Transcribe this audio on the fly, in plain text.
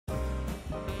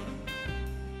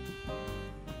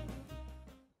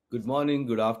Good morning,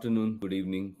 good afternoon, good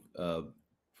evening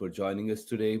for joining us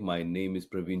today. My name is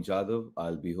Praveen Jadhav.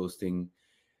 I'll be hosting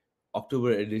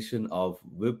October edition of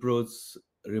Wipro's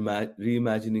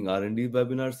Reimagining R&D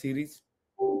webinar series.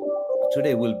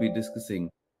 Today we'll be discussing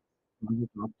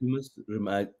Project Optimus,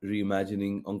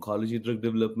 Reimagining Oncology Drug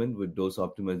Development with Dose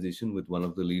Optimization with one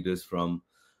of the leaders from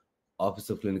Office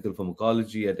of Clinical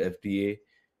Pharmacology at FDA,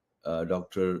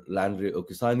 Dr. Landry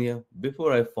Okisania.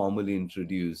 Before I formally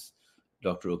introduce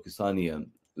Dr. Okisania,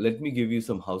 let me give you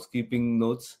some housekeeping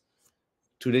notes.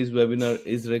 Today's webinar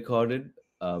is recorded.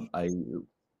 I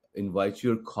invite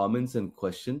your comments and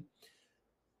questions.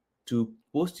 To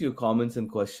post your comments and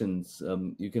questions,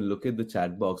 you can look at the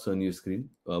chat box on your screen.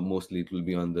 Mostly it will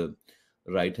be on the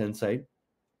right-hand side.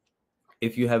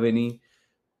 If you have any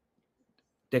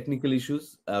technical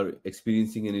issues or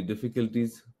experiencing any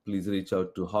difficulties, please reach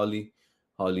out to Holly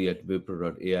at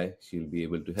wipro.ai. She'll be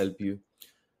able to help you.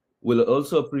 We'll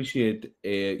also appreciate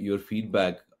your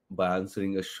feedback by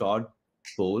answering a short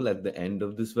poll at the end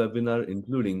of this webinar,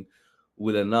 including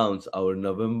we'll announce our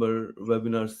November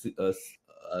webinar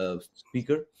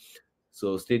speaker.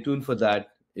 So stay tuned for that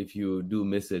if you do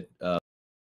miss it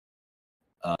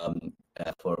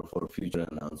for future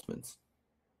announcements.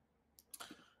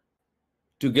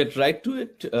 To get right to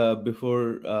it,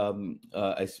 before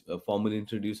I formally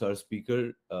introduce our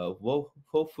speaker,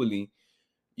 hopefully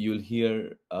you'll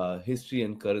hear history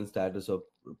and current status of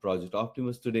Project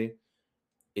Optimus today,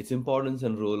 its importance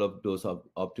and role of dose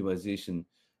optimization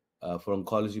for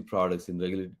oncology products in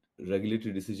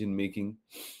regulatory decision making.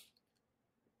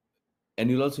 And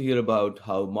you'll also hear about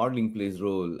how modeling plays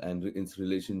role and its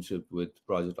relationship with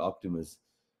Project Optimus.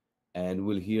 And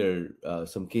we'll hear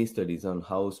some case studies on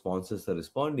how sponsors are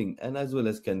responding and as well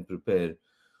as can prepare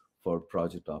for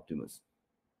Project Optimus.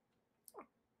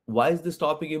 Why is this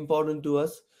topic important to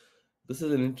us? This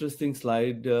is an interesting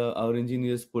slide our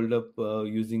engineers pulled up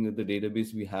using the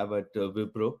database we have at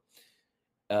Wipro.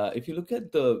 If you look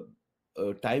at the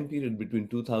time period between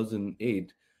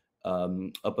 2008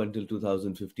 up until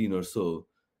 2015 or so,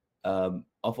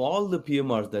 of all the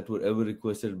PMRs that were ever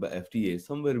requested by FDA,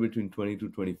 somewhere between 20 to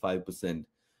 25%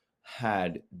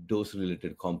 had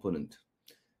dose-related component.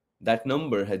 That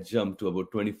number had jumped to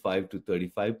about 25 to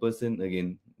 35%,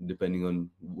 again, depending on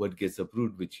what gets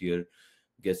approved, which year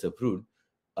gets approved.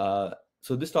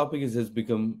 So this topic has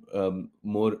become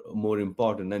more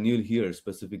important, and you'll hear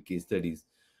specific case studies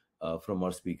from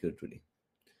our speaker today.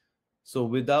 So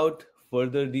without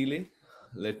further delay,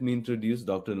 let me introduce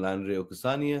Dr. Landry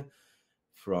Okisania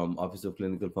from Office of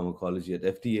Clinical Pharmacology at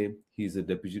FDA. He's a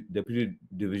Deputy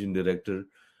Division Director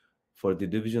for the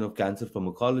Division of Cancer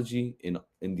Pharmacology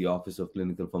in the Office of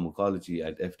Clinical Pharmacology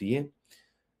at FDA.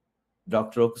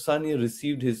 Dr. Okisania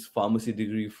received his pharmacy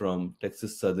degree from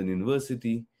Texas Southern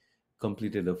University,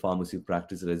 completed a pharmacy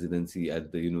practice residency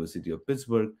at the University of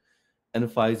Pittsburgh, and a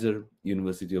Pfizer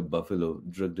University of Buffalo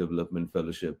Drug Development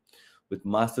Fellowship with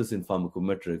Masters in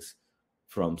Pharmacometrics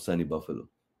from SUNY Buffalo.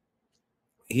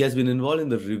 He has been involved in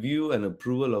the review and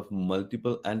approval of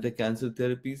multiple anti-cancer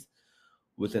therapies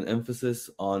with an emphasis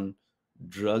on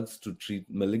drugs to treat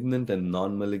malignant and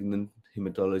non-malignant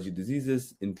hematology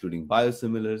diseases, including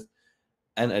biosimilars,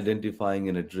 and identifying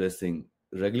and addressing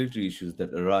regulatory issues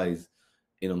that arise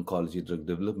in oncology drug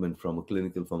development from a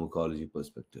clinical pharmacology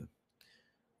perspective.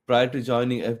 Prior to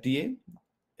joining FDA,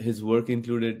 his work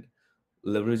included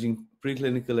leveraging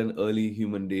preclinical and early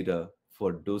human data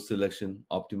for dose selection,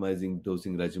 optimizing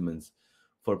dosing regimens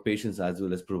for patients, as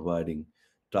well as providing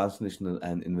translational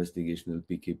and investigational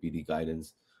PK/PD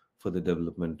guidance for the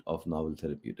development of novel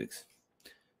therapeutics.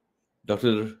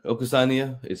 Dr.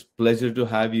 Okisania, it's a pleasure to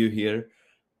have you here,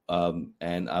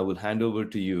 and I will hand over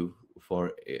to you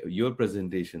for your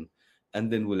presentation,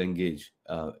 and then we'll engage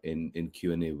in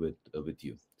Q&A with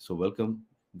you. So welcome.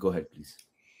 Go ahead, please.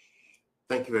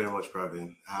 Thank you very much,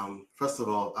 Praveen. First of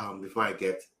all, before I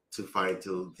get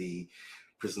to the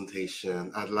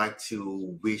presentation, I'd like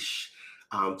to wish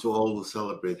to all who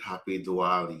celebrate Happy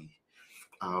Diwali.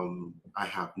 I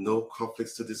have no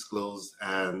conflicts to disclose,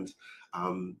 and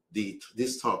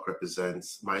this talk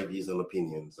represents my views and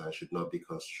opinions and should not be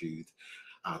construed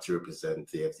to represent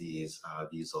the FDA's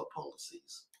views or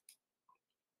policies.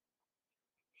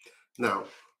 Now,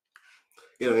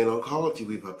 in oncology,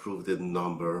 we've approved a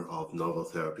number of novel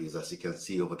therapies, as you can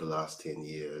see, over the last 10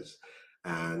 years.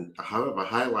 And however,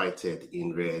 highlighted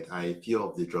in red are a few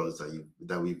of the drugs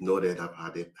that we've noted have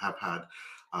had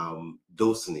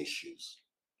dosing issues.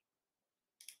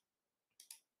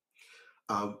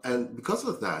 And because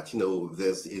of that,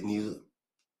 there's a new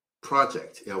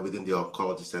project within the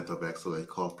Oncology Center of Excellence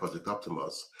called Project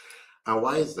Optimus. And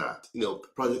why is that?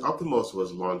 Project Optimus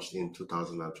was launched in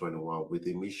 2021 with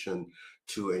a mission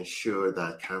to ensure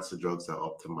that cancer drugs are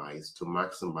optimized to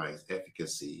maximize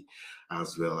efficacy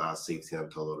as well as safety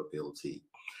and tolerability.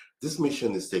 This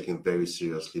mission is taken very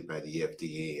seriously by the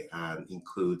FDA and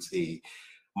includes a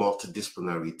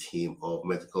multidisciplinary team of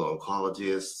medical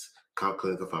oncologists,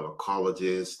 clinical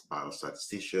pharmacologists,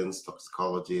 biostatisticians,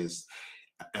 toxicologists,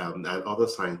 and other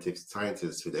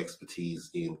scientists with expertise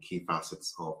in key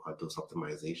facets of dose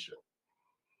optimization.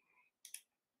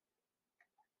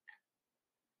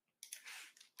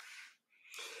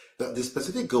 The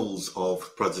specific goals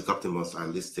of Project Optimus are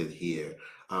listed here,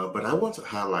 but I want to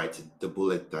highlight the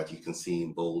bullet that you can see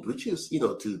in bold, which is,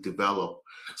 to develop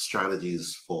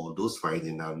strategies for dose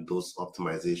finding and dose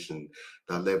optimization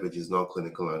that leverages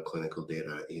non-clinical and clinical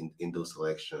data in dose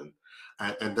selection.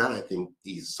 And that, I think,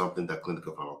 is something that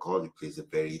clinical pharmacology plays a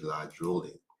very large role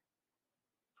in.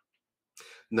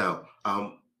 Now,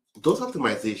 dose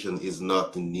optimization is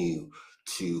not new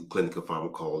to clinical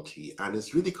pharmacology, and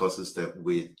it's really consistent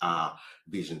with our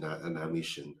vision and our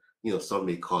mission. Some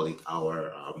may call it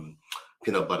our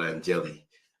peanut butter and jelly,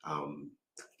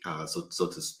 so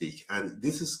to speak. And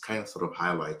this is kind of sort of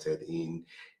highlighted in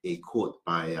a quote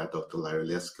by Dr. Larry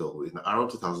Lesko in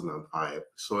around 2005,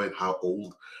 showing how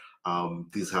old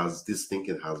this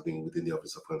thinking has been within the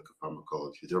Office of Clinical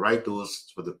Pharmacology. The right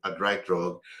dose for the right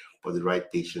drug for the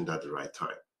right patient at the right time.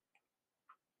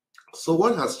 So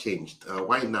what has changed?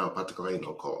 Why now, particularly in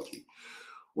oncology?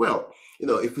 Well,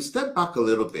 if we step back a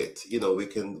little bit, we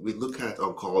look at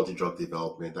oncology drug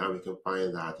development and we can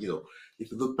find that,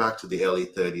 if you look back to the early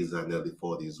 30s and early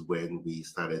 40s when we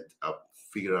started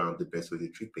figuring out the best way to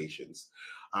treat patients,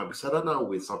 we started out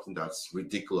with something that's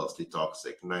ridiculously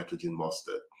toxic, nitrogen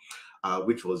mustard,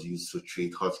 which was used to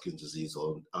treat Hodgkin's disease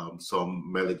or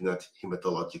some malignant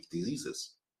hematologic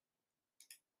diseases.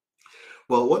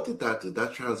 Well, what did that do?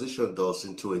 That transitioned us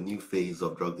into a new phase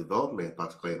of drug development,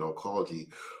 particularly in oncology,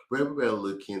 where we were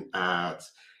looking at,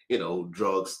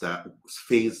 drugs that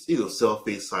phase, cell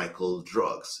phase cycle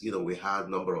drugs. We had a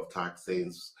number of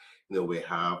taxanes, we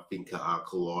have Vinca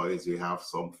alkaloids, we have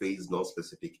some phase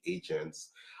non-specific agents.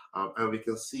 And we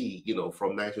can see,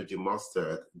 from nitrogen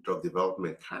mustard, drug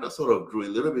development kind of sort of grew a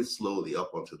little bit slowly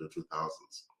up until the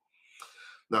 2000s.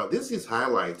 Now, this is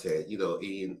highlighted,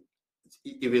 in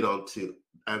even onto,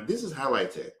 and this is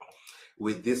highlighted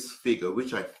with this figure,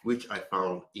 which I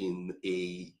found in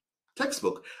a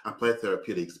textbook, Applied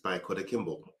Therapeutics by Cody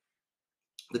Kimball.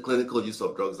 The clinical use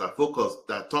of drugs that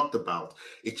talked about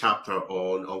a chapter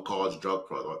on oncology drug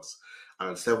products,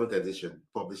 and 7th edition,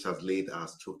 published as late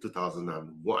as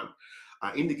 2001.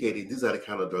 Indicating these are the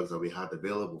kind of drugs that we had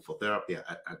available for therapy at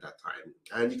that time.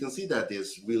 And you can see that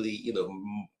there's really,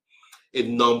 a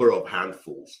number of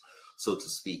handfuls, so to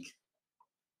speak.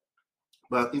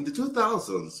 But in the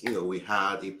 2000s, we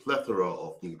had a plethora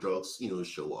of new drugs,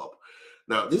 show up.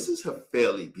 Now, this is a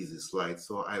fairly busy slide,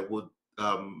 so I would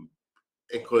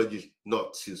encourage you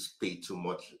not to pay too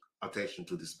much attention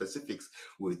to the specifics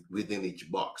within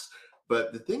each box.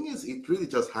 But the thing is, it really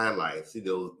just highlights,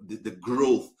 the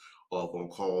growth of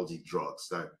oncology drugs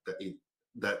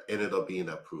that ended up being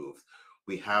approved.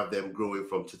 We have them growing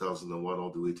from 2001 all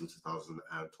the way to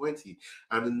 2020,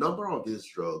 and a number of these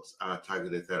drugs are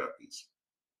targeted therapies.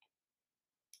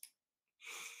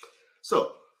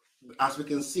 So, as we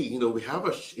can see, we have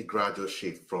a gradual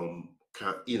shift from,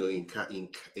 in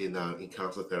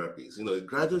cancer therapies, a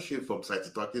gradual shift from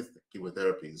cytotoxic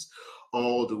chemotherapies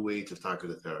all the way to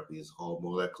targeted therapies or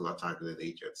molecular targeted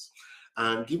agents.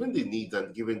 And given the needs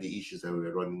and given the issues that we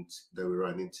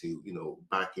run into,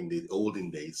 back in the olden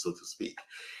days, so to speak,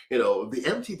 the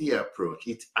MTD approach,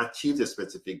 it achieved a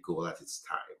specific goal at its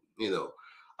time,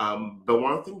 but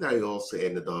one thing that it also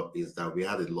ended up is that we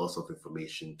had a loss of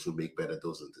information to make better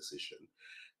dosing decision.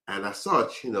 And as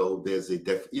such, there's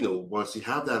once you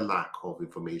have that lack of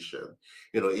information,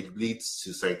 it leads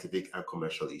to scientific and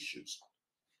commercial issues.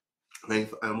 And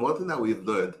one thing that we've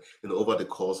learned, over the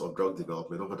course of drug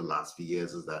development over the last few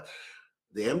years is that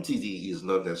the MTD is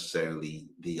not necessarily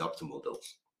the optimal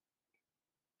dose.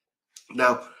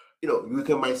 Now,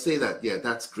 might say that, yeah,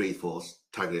 that's great for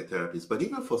targeted therapies, but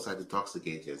even for cytotoxic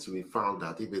agents, we found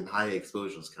that even higher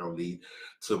exposures can lead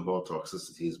to more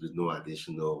toxicities with no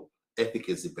additional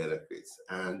efficacy benefits.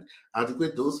 And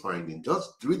adequate dose finding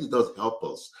just really does help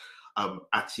us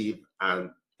achieve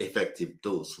an effective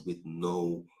dose with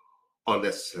no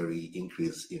unnecessary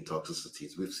increase in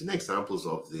toxicities. We've seen examples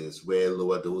of this where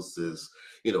lower doses,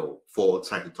 for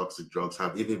cytotoxic drugs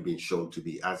have even been shown to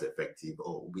be as effective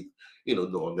or with,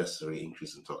 no unnecessary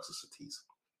increase in toxicities.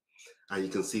 And you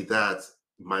can see that,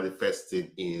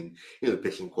 manifesting in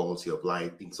patient quality of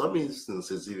life. In some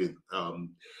instances, even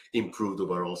improved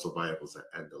overall survival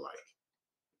and the like.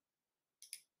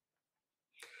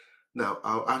 Now,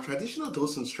 our traditional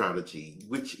dosing strategy,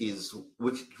 which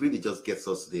really just gets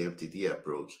us to the MTD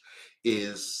approach,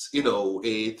 is a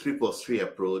 3+3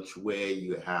 approach where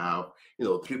you have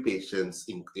three patients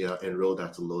enrolled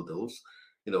at a low dose.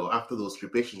 After those three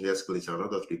patients, you escalate to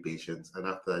another three patients, and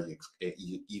after that,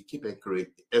 you keep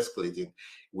escalating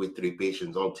with three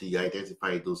patients until you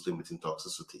identify those limiting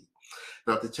toxicity.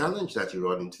 Now, the challenge that you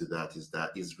run into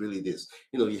is really this.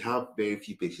 You have very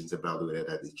few patients evaluated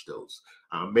at each dose.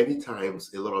 Many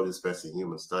times, a lot of these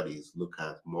first-in-human studies look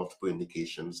at multiple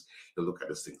indications. They look at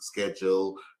the same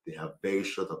schedule. They have very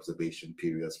short observation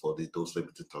periods for the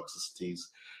dose-limited toxicities.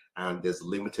 And there's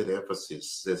limited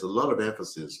emphasis. There's a lot of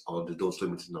emphasis on the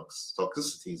dose-limited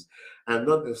toxicities and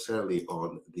not necessarily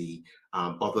on the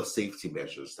other safety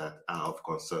measures that are of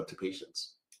concern to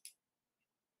patients.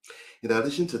 In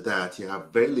addition to that, you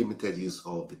have very limited use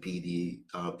of the PD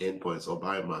endpoints or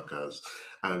biomarkers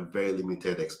and very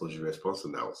limited exposure response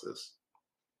analysis.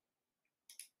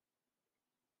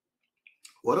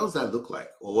 What does that look like,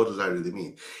 or what does that really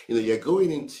mean? You're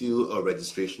going into a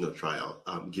registrational trial,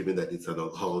 given that it's an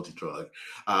oncology drug,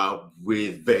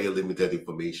 with very limited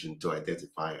information to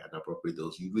identify an appropriate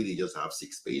dose. You really just have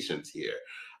 6 patients here,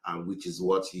 which is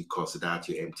what you consider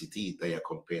your MTD that you're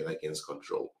comparing against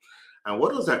control. And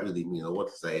what does that really mean, or what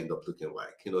does that end up looking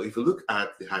like? If you look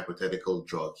at the hypothetical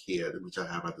drug here, which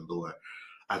I have at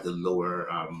the lower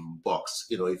box,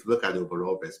 if you look at the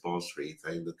overall response rate,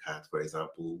 and you look at, for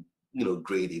example,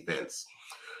 grade events,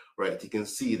 right? You can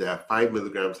see that 5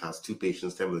 milligrams has 2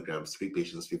 patients, 10 milligrams, 3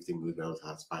 patients, 15 milligrams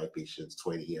has 5 patients,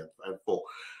 20 and 4.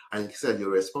 And you can see that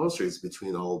your response rates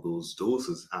between all those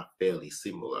doses are fairly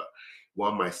similar.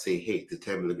 One might say, hey, the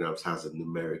 10 milligrams has a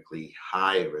numerically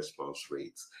higher response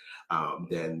rates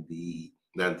than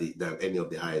any of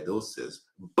the higher doses.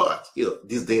 But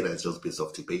this data is just based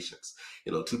off 2 patients.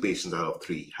 2 patients out of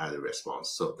 3 had a response,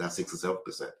 so that's 67%.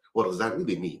 What does that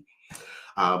really mean?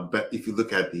 But if you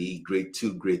look at the grade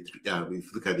 2, grade 3, if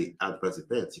you look at the adverse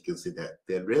events, you can see that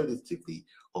they're relatively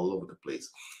all over the place.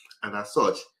 And as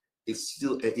such,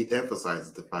 it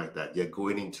emphasizes the fact that you're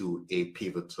going into a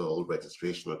pivotal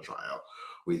registrational trial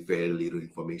with very little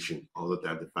information, other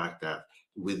than the fact that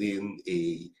within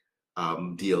a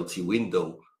DLT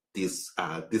window, this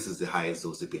is the highest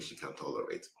dose the patient can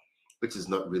tolerate, which is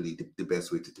not really the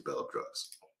best way to develop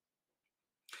drugs.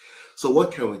 So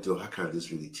what can we do? How can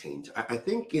this really change? I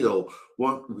think,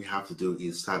 what we have to do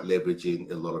is start leveraging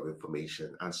a lot of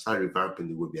information and start revamping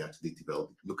the way we actually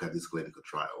look at these clinical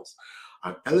trials.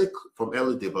 And from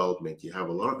early development, you have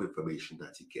a lot of information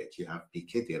that you get. You have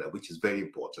PK data, which is very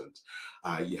important.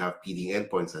 You have PD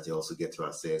endpoints that you also get to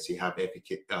assess. You have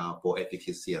for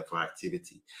efficacy and for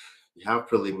activity. You have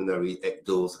preliminary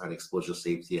dose and exposure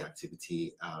safety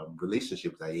activity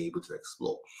relationships that you're able to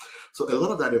explore. So a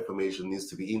lot of that information needs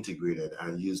to be integrated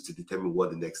and used to determine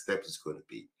what the next step is going to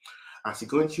be. As you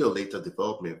go into your later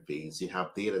development phase, you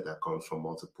have data that comes from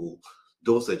multiple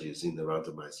dosages in the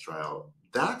randomized trial.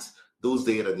 Those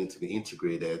data need to be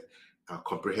integrated,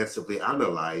 comprehensively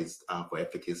analyzed for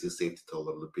efficacy, safety,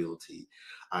 tolerability,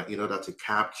 in order to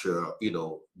capture,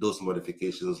 those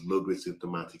modifications, low-grade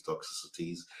symptomatic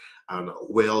toxicities, and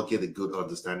get a good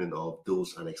understanding of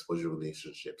dose and exposure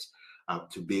relationships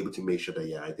to be able to make sure that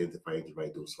you're identifying the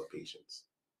right dose for patients.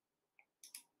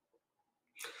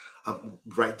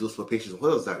 Right dose for patients,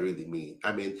 what does that really mean?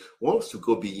 I mean, once you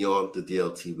go beyond the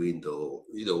DLT window,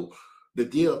 the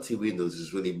DLT windows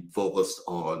is really focused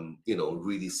on,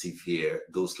 really severe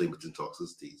dose-limiting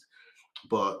toxicities.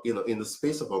 But, in the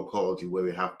space of oncology, where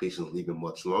we have patients living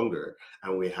much longer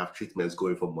and we have treatments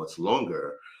going for much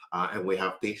longer, and we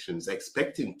have patients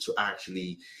expecting to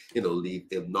actually, live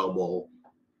a normal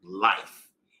life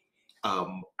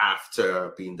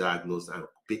after being diagnosed and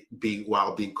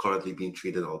while currently being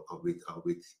treated with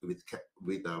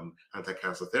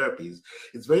anti-cancer therapies,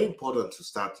 it's very important to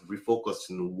start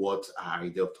refocusing on what our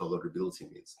ideal tolerability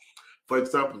means. For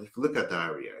example, if you look at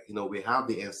diarrhea, we have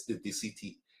the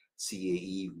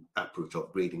CTCAE approach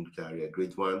of grading diarrhea,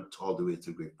 grade 1 all the way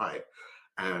to grade 5,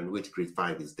 and which grade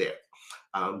 5 is death.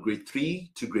 Grade 3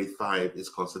 to grade 5 is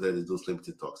considered a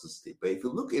dose-limited toxicity. But if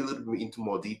you look a little bit into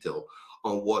more detail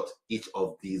on what each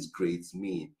of these grades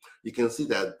mean, you can see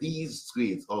that these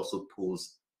grades also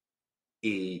pose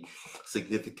a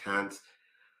significant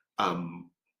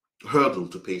hurdle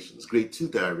to patients. Grade 2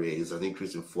 diarrhea is an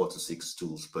increase in 4 to 6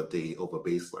 stools per day over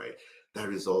baseline. That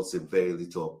results in very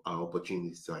little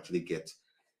opportunities to actually get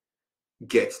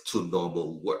to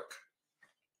normal work.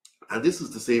 And this is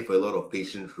to say for a lot of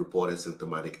patients reported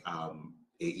symptomatic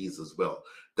AEs as well: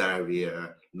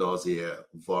 diarrhea, nausea,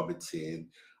 vomiting,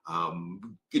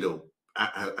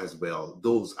 as well.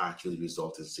 Those actually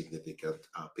result in significant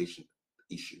patient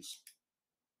issues.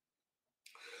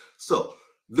 So,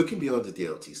 looking beyond the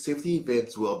DLTs, safety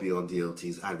events well beyond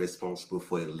DLTs are responsible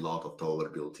for a lot of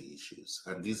tolerability issues,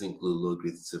 and these include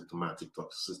low-grade symptomatic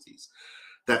toxicities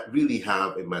that really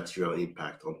have a material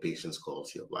impact on patients'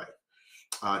 quality of life.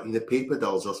 In a paper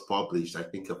that was just published, I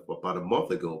think about a month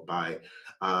ago, by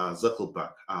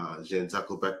Jean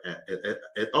Zuckelberg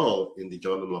et al. In the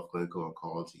Journal of Clinical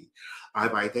Oncology,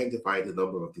 I've identified a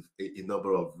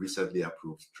number of recently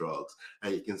approved drugs,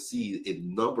 and you can see a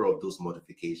number of those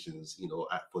modifications,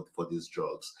 for these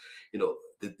drugs.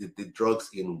 The drugs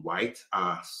in white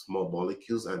are small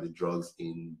molecules, and the drugs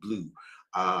in blue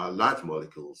are large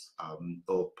molecules,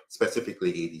 or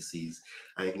specifically ADCs.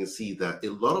 And you can see that a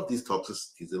lot of these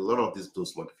toxicities, a lot of these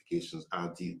dose modifications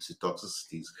are due to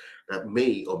toxicities that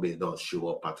may or may not show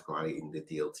up, particularly in the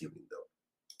DLT window.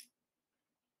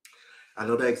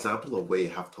 Another example of where you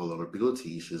have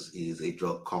tolerability issues is a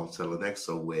drug called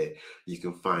selinexor, where you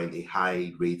can find a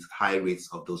high rates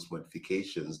of those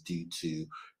modifications due to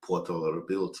poor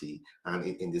tolerability. And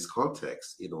in this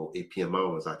context, a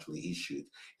PMR was actually issued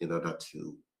in order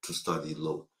to study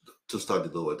lower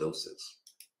doses.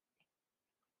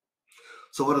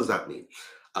 So what does that mean?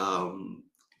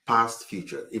 Past,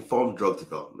 future, informed drug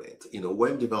development.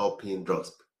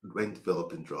 When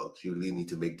developing drugs, you really need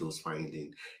to make those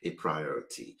findings a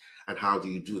priority. And how do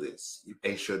you do this? You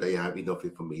ensure that you have enough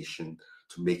information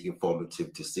to make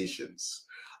informative decisions.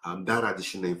 That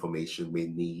additional information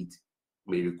may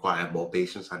require more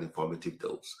patients and informative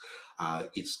dose.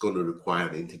 It's going to require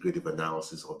an integrative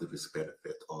analysis of the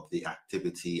risk-benefit of the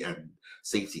activity and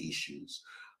safety issues.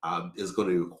 Is going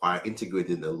to require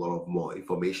integrating a lot of more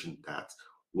information that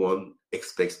one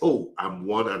expects, oh, I'm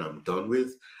one and I'm done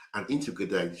with, and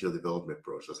integrate that into your development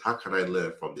process. How can I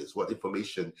learn from this? What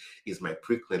information is my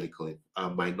preclinical,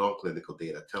 my non-clinical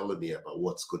data telling me about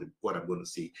what I'm going to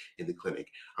see in the clinic?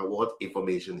 And what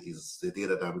information is the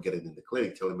data that I'm getting in the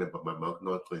clinic telling me about my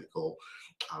non-clinical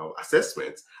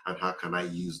assessments? And how can I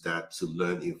use that to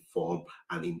learn, inform,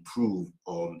 and improve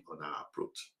on our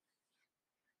approach?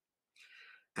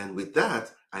 And with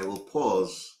that, I will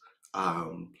pause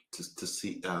to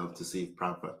see if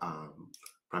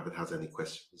Private has any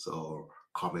questions or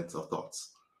comments or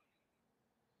thoughts.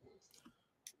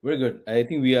 Very good. I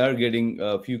think we are getting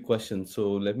a few questions,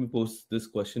 so let me pose this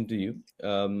question to you.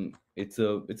 It's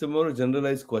a more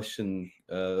generalized question.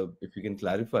 If you can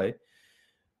clarify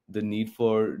the need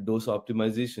for dose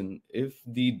optimization, if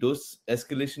the dose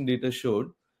escalation data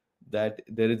showed that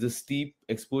there is a steep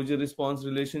exposure response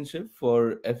relationship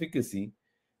for efficacy,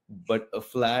 but a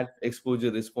flat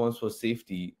exposure response for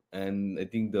safety, and I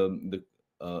think the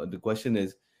question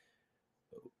is,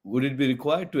 would it be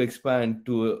required to expand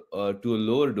to a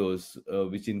lower dose,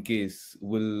 which in case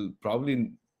will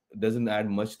probably doesn't add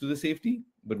much to the safety,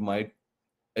 but might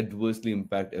adversely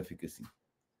impact efficacy?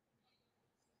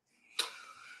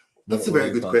 That's a What are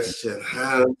very your good thoughts on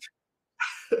question.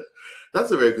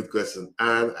 That's a very good question,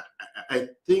 and I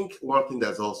think one thing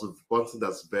that's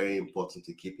very important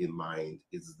to keep in mind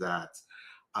is that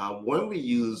when we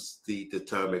use the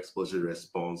term exposure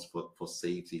response for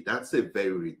safety, that's a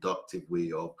very reductive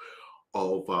way of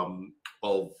um,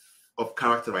 of of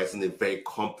characterizing a very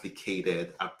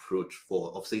complicated approach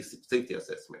of safety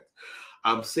assessment.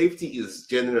 Safety is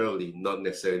generally not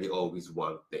necessarily always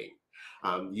one thing.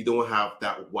 You don't have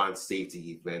that one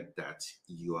safety event that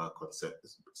you are concerned.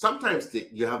 Sometimes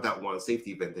you have that one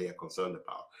safety event that you're concerned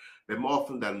about, but more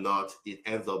often than not, it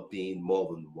ends up being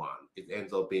more than one. It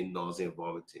ends up being nausea and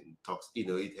vomiting,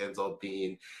 it ends up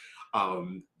being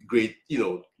great,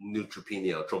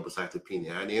 neutropenia or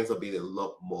thrombocytopenia, and it ends up being a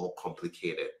lot more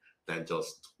complicated than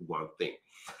just one thing.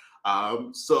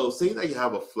 So say that you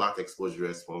have a flat exposure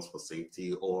response for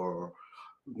safety, or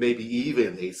maybe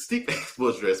even a steep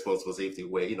exposure response for safety,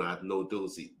 where at no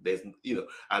dose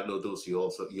you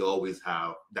always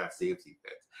have that safety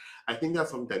effect. I think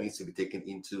that's something that needs to be taken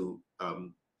into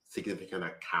significant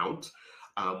account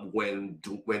when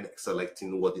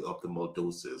selecting what the optimal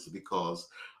dose is, because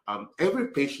every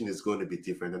patient is going to be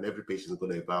different, and every patient is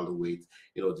going to evaluate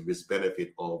the risk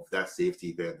benefit of that safety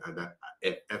event and that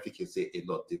efficacy a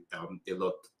lot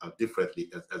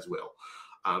differently as well.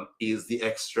 Is the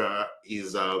extra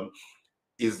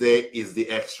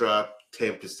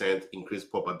 10%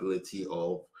 increased probability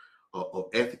of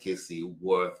efficacy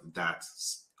worth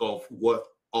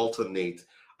alternate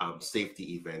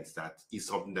safety events, that is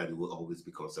something that you will always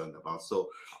be concerned about. So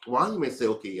while you may say,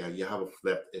 okay, yeah, you have a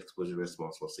flat exposure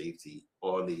response for safety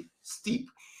or a steep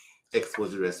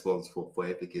exposure response for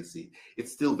efficacy,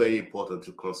 it's still very important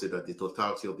to consider the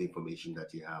totality of the information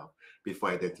that you have before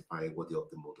identifying what the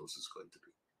optimal dose is going to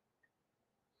be.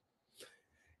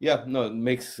 Yeah, no, it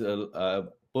makes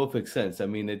perfect sense. I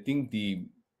mean, I think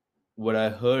what I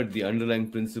heard, the underlying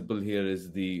principle here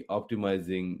is the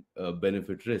optimizing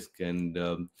benefit risk. And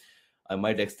I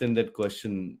might extend that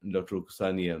question, Dr.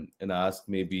 Kusania, and ask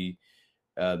maybe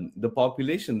the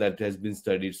population that has been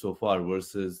studied so far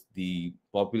versus the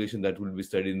population that will be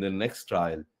studied in the next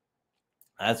trial,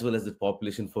 as well as the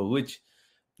population for which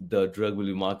the drug will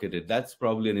be marketed. That's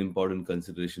probably an important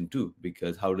consideration too,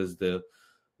 because how does the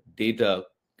data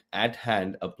at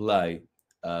hand apply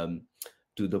um,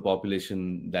 to the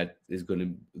population that is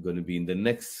going to be in the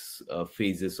next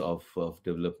phases of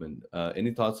development?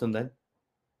 Any thoughts on that?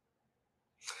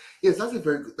 Yes, that's a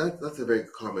very good, that's a very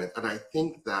good comment, and I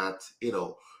think that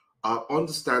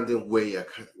understanding where you're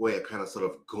kind of sort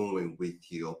of going with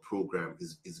your program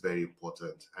is very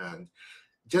important. And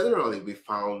generally, we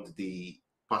found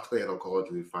particularly in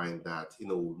oncology, we find that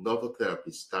novel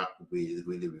therapies start with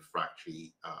really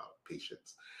refractory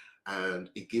patients, and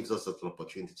it gives us an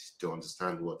opportunity to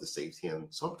understand what the safety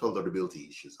and some tolerability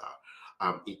issues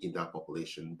are in that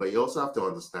population. But you also have to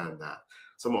understand that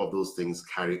some of those things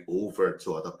carry over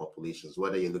to other populations,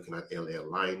 whether you're looking at earlier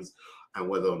lines and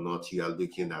whether or not you are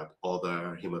looking at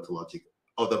other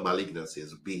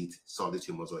malignancies, be it solid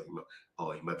tumors or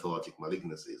hematologic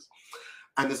malignancies.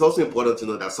 And it's also important to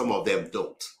know that some of them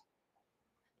don't.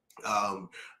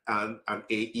 And an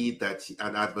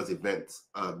an adverse event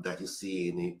that you see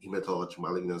in hematologic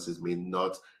malignancies may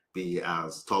not be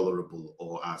as tolerable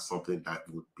or as something that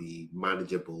would be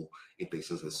manageable in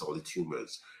patients with solid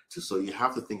tumors. So you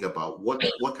have to think about what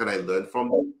can I learn from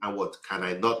this and what can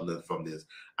I not learn from this,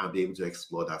 and be able to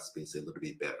explore that space a little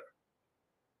bit better.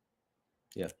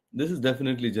 Yeah, this is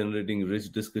definitely generating rich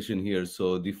discussion here.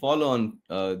 So the follow-on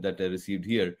that I received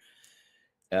here,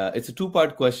 it's a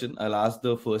two-part question. I'll ask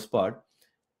the first part.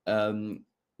 Um,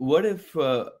 what if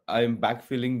I'm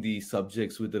backfilling the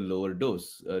subjects with a lower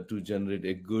dose to generate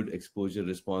a good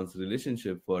exposure-response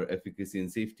relationship for efficacy and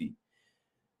safety?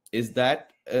 Is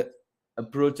that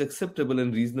approach acceptable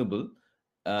and reasonable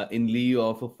in lieu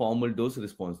of a formal dose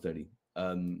response study?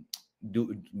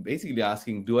 Basically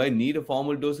asking, do I need a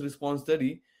formal dose response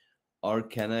study, or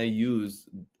can I use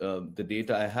the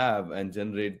data I have and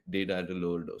generate data at a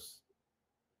lower dose?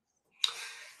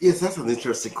 Yes, that's an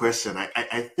interesting question.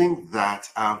 I think that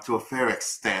to a fair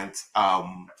extent,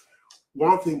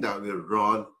 one thing that we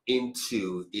run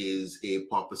into is a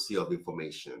paucity of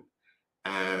information.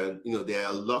 And there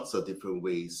are lots of different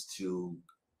ways to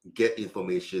get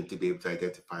information to be able to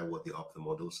identify what the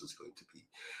optimal dose is going to be.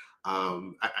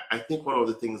 I think one of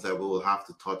the things that we will have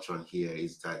to touch on here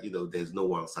is that there's no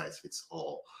one size fits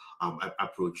all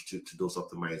approach to dose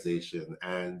optimization,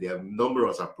 and there are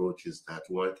numerous approaches that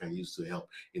one can use to help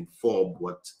inform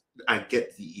what and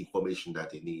get the information that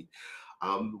they need.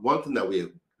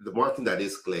 The one thing that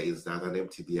is clear is that an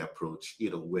MTB approach,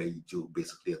 where you do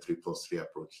basically a 3+3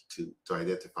 approach to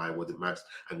identify what the max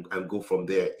and go from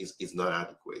there is not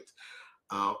adequate.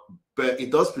 But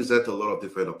it does present a lot of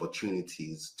different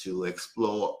opportunities to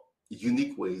explore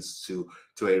unique ways to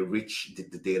enrich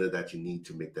the data that you need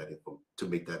to make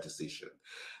that decision.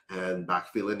 And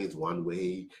backfilling is one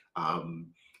way.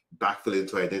 Backfilling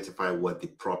to identify what the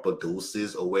proper dose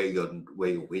is or where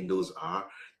your windows are,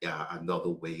 another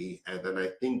way. And then I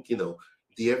think the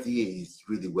FDA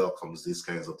really welcomes these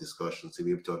kinds of discussions to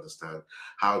be able to understand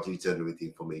how do you generate the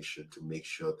information to make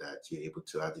sure that you're able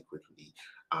to adequately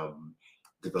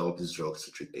develop these drugs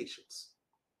to treat patients.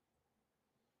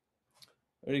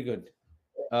 Very good.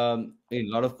 A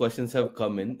lot of questions have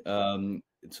come in,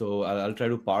 so I'll try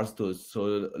to parse those.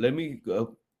 So let me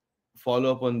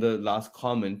follow up on the last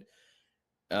comment.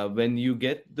 When you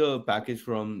get the package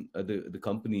from the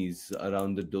companies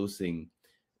around the dosing,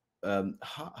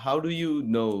 how do you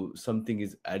know something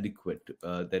is adequate,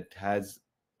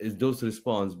 is dose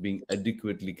response being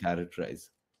adequately characterized?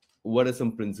 What are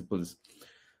some principles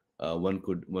one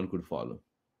could follow?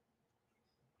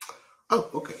 Oh,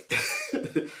 okay.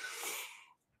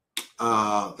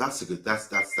 That's a good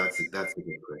question.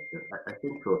 I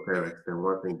think to a fair extent,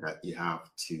 one thing that you have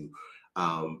to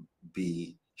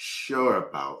be sure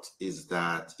about is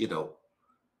that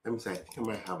let me say, I think I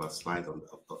might have a slide of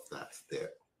that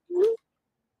there.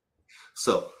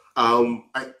 So,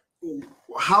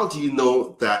 how do you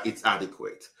know that it's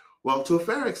adequate? Well, to a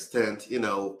fair extent,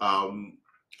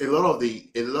 a lot of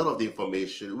the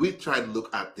information we try to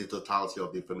look at the totality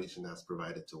of the information that's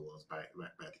provided to us by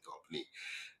the company.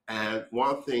 And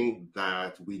one thing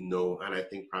that we know, and I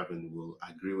think Pravin will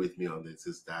agree with me on this,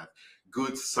 is that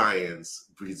good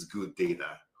science breeds good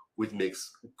data, which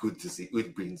makes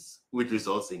which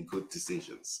results in good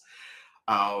decisions.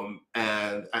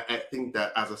 And I think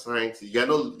that as a scientist, you're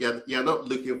not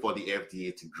looking for the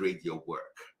FDA to grade your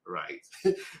work, right?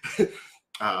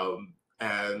 um,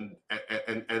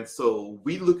 and so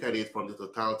we look at it from the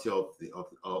totality of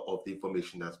the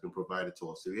information that's been provided to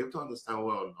us. So we have to understand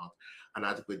whether or not an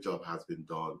adequate job has been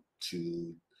done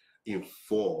to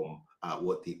inform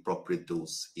what the appropriate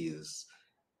dose is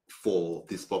for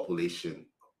this population,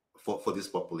 for this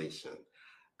population.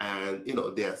 And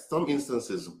there are some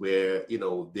instances where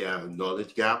there are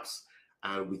knowledge gaps,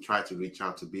 and we try to reach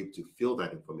out to be able to fill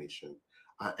that information.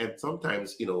 And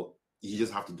sometimes you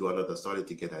just have to do another study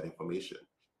to get that information.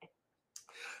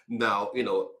 Now,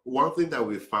 one thing that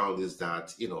we found is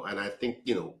that, and I think,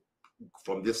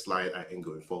 from this slide and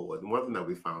going forward, one thing that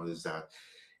we found is that,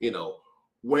 you know,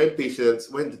 when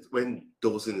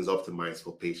dosing is optimized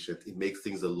for patients, it makes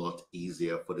things a lot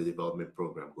easier for the development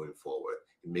program going forward.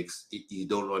 You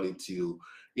don't run into,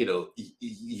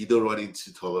 you don't run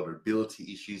into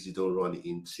tolerability issues, you don't run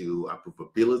into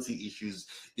approvability issues,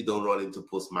 you don't run into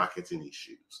post-marketing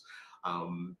issues.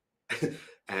 Um,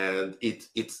 and it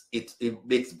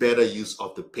makes better use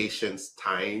of the patient's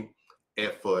time,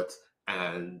 effort,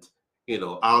 and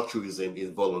altruism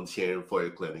in volunteering for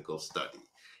a clinical study.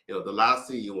 The last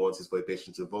thing you want is for a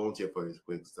patient to volunteer for his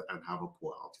clinical study and have a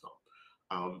poor outcome.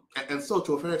 And so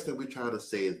to a fair extent, we try to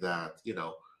say that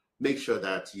make sure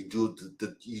that you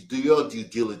do your due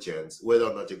diligence, whether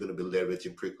or not you're going to be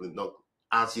leveraging preclinical,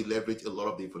 as you leverage a lot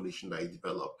of the information that you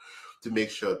develop, to make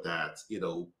sure that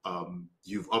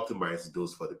you've optimized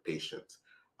those for the patient.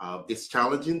 It's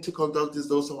challenging to conduct these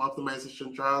dose of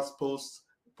optimization trials post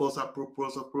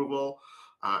approval,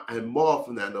 and more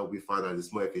often than not, we find that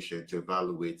it's more efficient to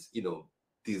evaluate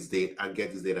this data and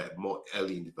get this data more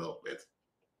early in development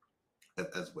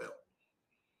as well.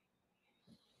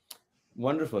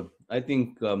 Wonderful. I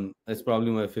think that's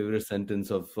probably my favorite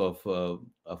sentence of our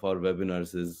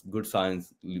webinars is good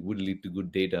science would lead to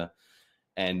good data,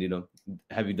 and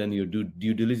have you done your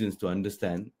due diligence to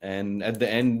understand? And at the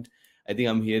end, I think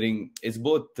I'm hearing it's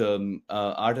both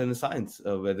art and a science,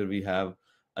 whether we have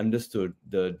understood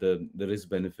the risk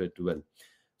benefit well.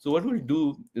 So what we'll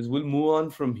do is we'll move on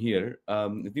from here. I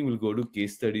think we'll go to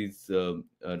case studies,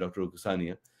 Dr.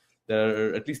 Okusanya.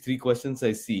 There are at least 3 questions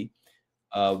I see.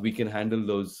 We can handle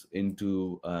those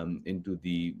into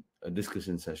the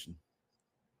discussion session.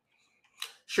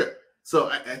 Sure. So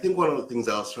I think one of the things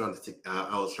I was trying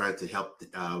to help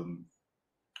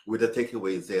with the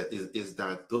takeaways there is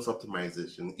that dose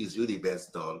optimization is really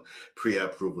best done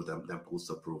pre-approval than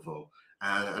post-approval,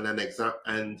 and an example,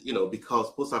 and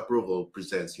because post-approval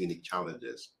presents unique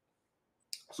challenges.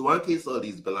 So one case study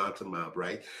is belantamab,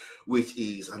 right, which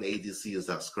is an ADC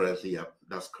that's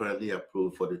currently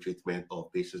approved for the treatment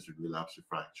of patients with relapsed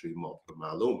refractory multiple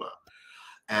myeloma.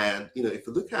 And if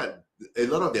you look at a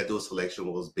lot of their dose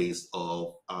selection was based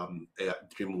off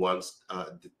Dream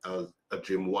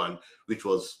One, which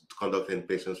was conducted in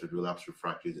patients with relapsed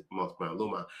refractory multiple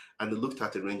myeloma, and they looked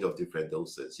at a range of different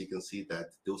doses. You can see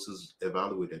that doses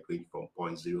evaluated range from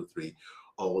 0.03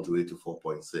 all the way to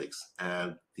 4.6,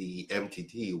 and the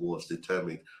MTD was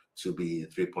determined to be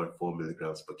 3.4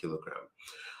 milligrams per kilogram.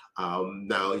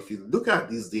 Now, if you look at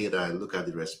this data and look at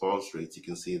the response rates, you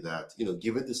can see that,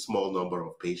 given the small number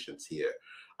of patients here,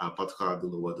 particularly the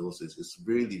lower doses, it's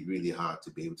really, really hard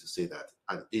to be able to say that.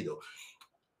 And,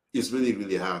 it's really,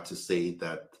 really hard to say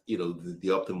that, the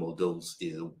optimal dose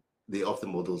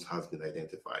has been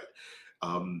identified.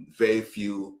 Very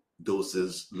few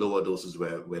lower doses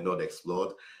were not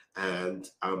explored, and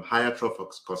higher trough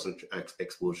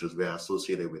exposures were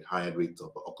associated with higher rates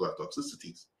of ocular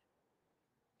toxicities.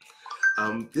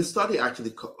 This study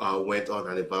actually went on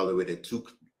and evaluated two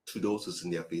doses in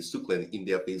their phase 2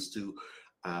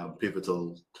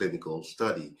 pivotal clinical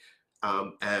study.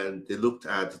 And they looked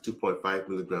at the 2.5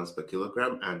 milligrams per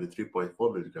kilogram and the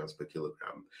 3.4 milligrams per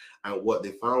kilogram. And what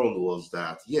they found was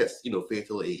that, yes,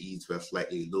 fatal AEs were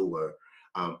slightly lower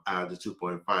at the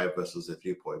 2.5 versus the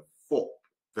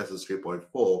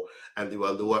 3.4, and there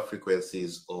were lower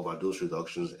frequencies of dose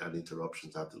reductions and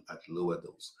interruptions at lower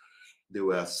dose. There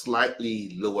were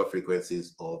slightly lower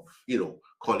frequencies of,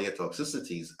 corneal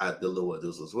toxicities at the lower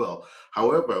dose as well.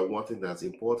 However, one thing that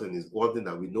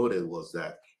we noted was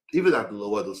that even at the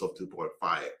lower dose of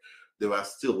 2.5, there were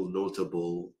still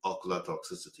notable ocular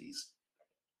toxicities.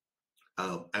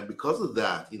 And because of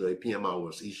that, a PMR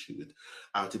was issued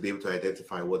to be able to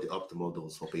identify what the optimal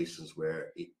dose for patients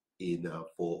were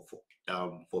for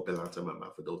belantamab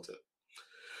mafodotin.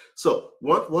 So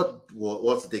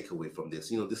what's the takeaway from this?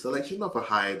 The selection of a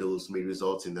higher dose may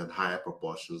result in higher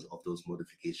proportions of those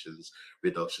modifications,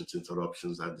 reductions,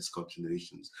 interruptions, and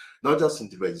discontinuations, not just in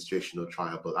the registrational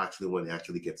trial, but actually when it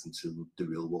actually gets into the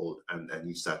real world and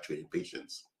you start treating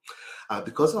patients.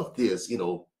 Because of this,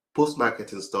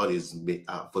 post-marketing studies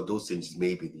for those things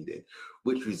may be needed,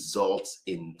 which results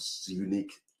in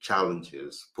unique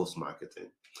challenges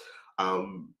post-marketing.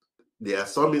 There are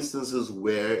some instances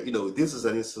where, this is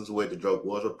an instance where the drug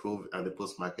was approved and the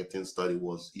post-marketing study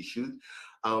was issued,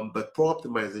 but poor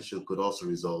optimization could also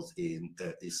result in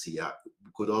a CR,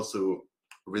 could also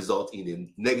result in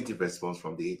a negative response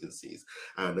from the agencies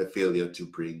and a failure to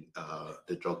bring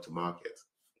the drug to market.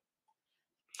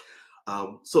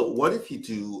 So what if you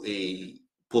do a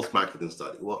post-marketing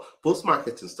study? Well,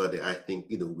 post-marketing study, I think,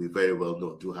 we very well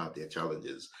know do have their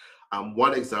challenges.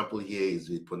 One example here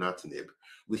is with ponatinib,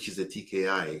 which is a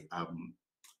TKI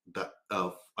that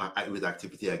with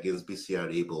activity against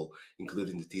BCR-ABL,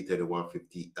 including the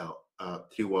T3150,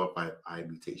 315I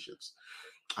mutations.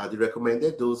 The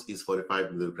recommended dose is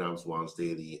 45 milligrams once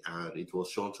daily, and it was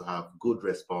shown to have good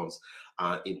response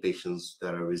in patients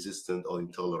that are resistant or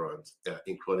intolerant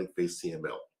in chronic phase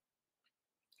CML.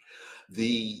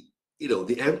 The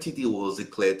MTD was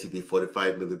declared to be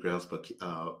 45 milligrams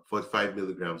 45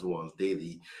 milligrams once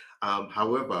daily.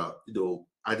 However,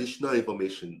 additional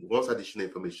information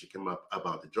came up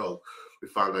about the drug, we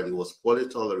found that it was poorly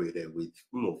tolerated with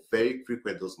very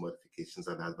frequent dose modifications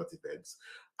and adverse events,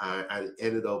 and it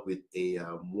ended up with a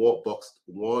boxed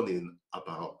warning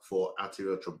for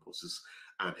arterial thrombosis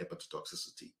and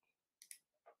hepatotoxicity.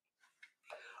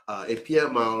 A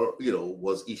PMR,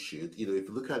 was issued. If you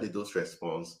look at the dose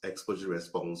response, exposure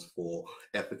response for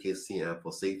efficacy and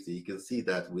for safety, you can see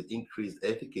that with increased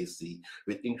efficacy,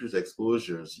 with increased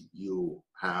exposures, you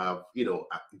have,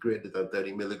 greater than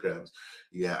 30 milligrams,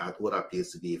 you are at what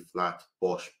appears to be a flat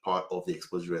part of the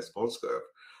exposure response curve.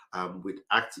 With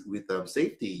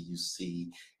safety, you see,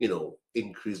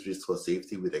 increased risk for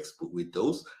safety with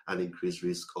dose and increased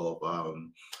risk of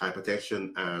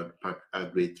hypertension and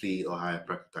grade 3 or higher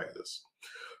pancreatitis.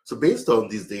 So based on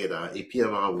this data, a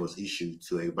PMR was issued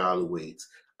to evaluate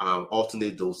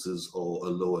alternate doses or a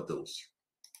lower dose.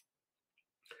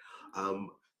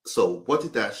 So what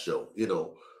did that show?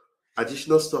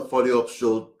 Additional follow-up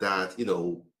showed that,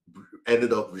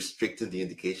 ended up restricting the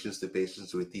indications to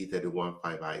patients with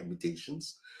T3115I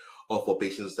mutations, or for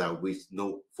patients for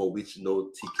which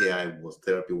no TKI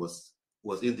therapy was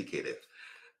indicated.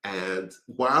 And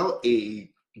while a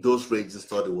dose ranging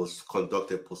study was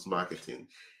conducted post-marketing,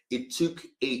 it took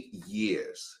 8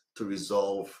 years to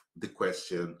resolve the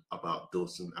question about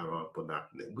dosing around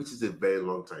ponatinib, which is a very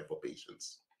long time for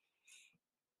patients.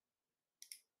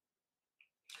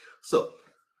 So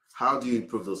how do you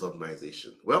improve dose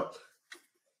optimization? Well,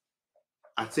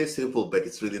 I'd say simple, but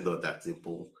it's really not that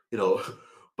simple,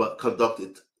 but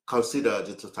consider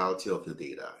the totality of the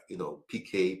data,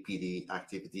 PK, PD,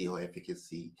 activity or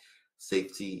efficacy,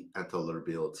 safety, and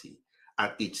tolerability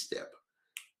at each step.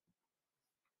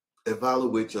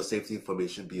 Evaluate your safety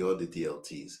information beyond the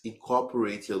DLTs.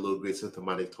 Incorporate your low-grade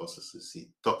symptomatic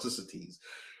toxicities,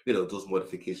 those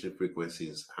modification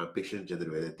frequencies and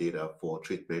patient-generated data for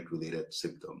treatment-related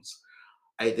symptoms.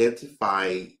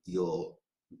 Identify your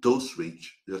dose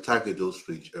range, your target dose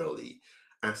range early,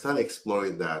 and start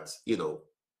exploring that,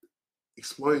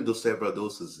 exploring those several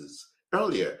doses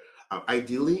earlier.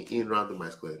 Ideally in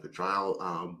randomized clinical trial,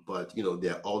 but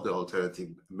there are other alternative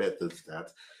methods that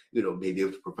may be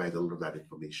able to provide a lot of that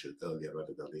information earlier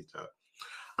rather than later.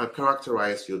 And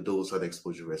characterize your dose and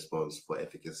exposure response for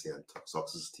efficacy and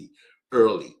toxicity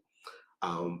early.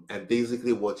 And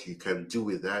basically what you can do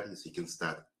with that is you can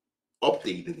start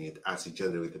updating it as you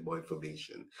generate more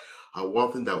information.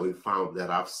 One thing that we found that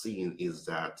I've seen is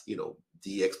that,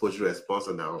 the exposure response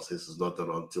analysis is not done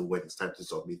until when it's time to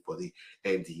submit for the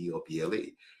NDE or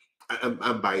BLA.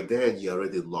 And by then, you're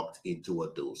already locked into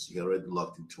a dose. You're already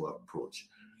locked into an approach.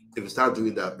 If you start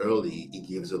doing that early, it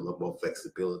gives you a lot more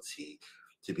flexibility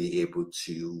to be able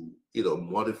to,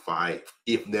 modify,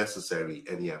 if necessary,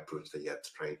 any approach that you're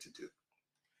trying to do.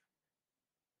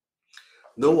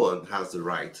 No one has the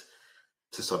right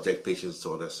to subject patients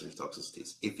to unnecessary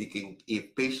toxicities. If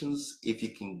you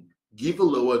can give a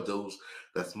lower dose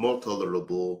that's more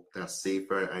tolerable, that's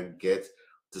safer, and get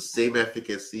the same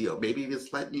efficacy, or maybe even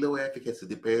slightly lower efficacy,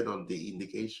 depending on the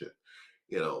indication,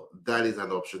 that is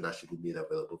an option that should be made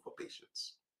available for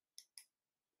patients.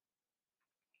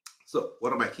 So,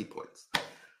 what are my key points?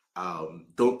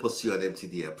 Don't pursue an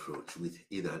MTD approach with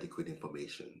inadequate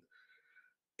information.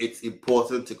 It's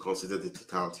important to consider the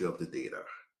totality of the data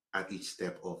at each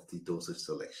step of the dosage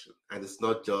selection. And it's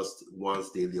not just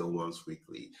once daily or once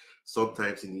weekly.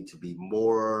 Sometimes you need to be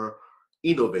more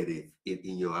innovative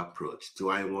in your approach. Do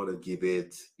I want to give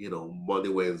it, Monday,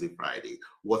 Wednesday, Friday?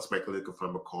 What's my clinical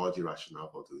pharmacology rationale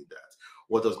for doing that?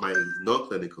 What does my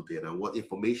non-clinical data and what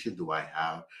information do I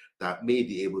have that may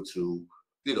be able to,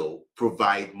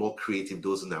 provide more creative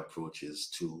dosing approaches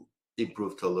to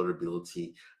improve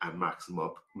tolerability and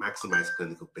maximize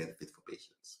clinical benefit for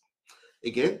patients.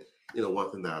 Again,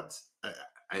 one thing that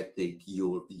I think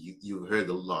you heard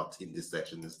a lot in this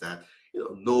section is that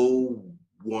no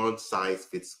one size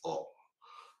fits all.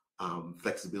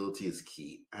 Flexibility is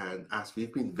key, and as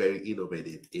we've been very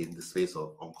innovative in the space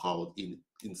of oncology,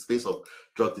 in space of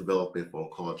drug development for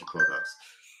oncology products,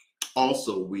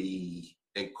 also we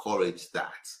encourage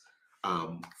that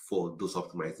for dose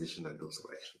optimization and dose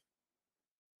selection.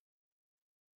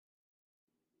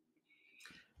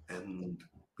 And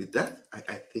with that,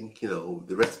 I think,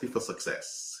 the recipe for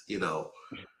success,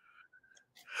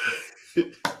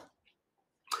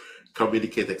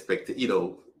 communicate expected,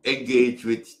 engage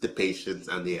with the patients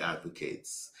and their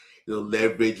advocates,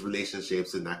 leverage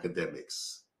relationships in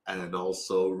academics, and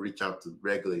also reach out to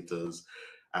regulators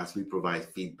as we provide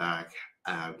feedback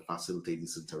and facilitate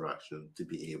this interaction to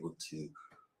be able to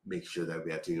make sure that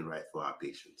we are doing right for our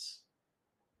patients.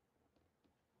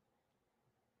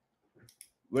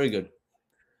 Very good.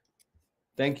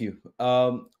 Thank you.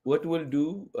 What we'll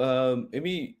do,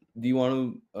 maybe do you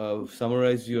want to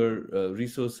summarize your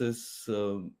resources,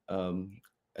 and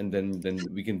then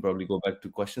we can probably go back to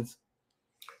questions.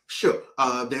 Sure.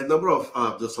 There are a number of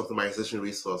those optimization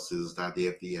resources that the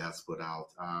FDA has put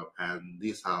out, and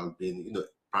these have been,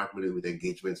 primarily with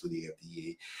engagements with the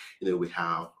FDA. We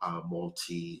have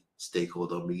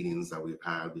multi-stakeholder meetings that we've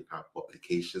had. We've had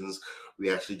publications. We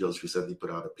actually just recently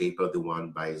put out a paper, the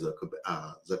one by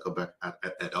Zuckerberg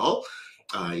et al.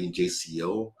 In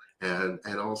JCO.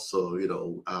 And also,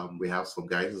 we have some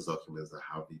guidance documents that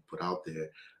have been put out there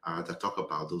that talk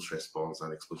about those response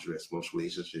and exposure response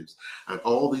relationships. And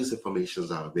all these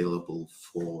informations are available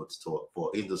for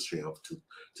industry up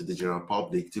to the general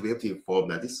public to be able to inform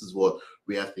that this is what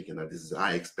we are thinking, and this is our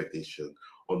expectation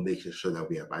on making sure that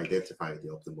we have identified the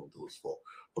optimal dose for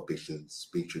patients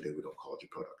being treated with oncology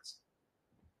products.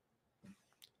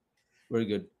 Very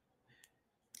good.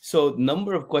 So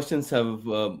number of questions have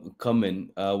come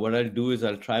in. What I'll do is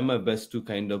I'll try my best to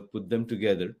kind of put them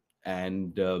together.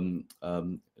 And Dr.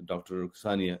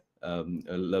 Ksania, I'd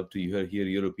love to hear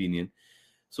your opinion.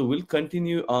 So we'll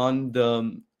continue on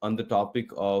the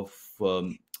topic of how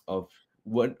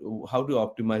to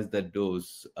optimize that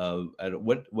dose, and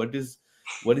what is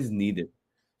needed.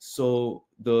 So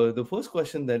the first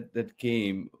question that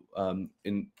came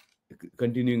in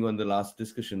continuing on the last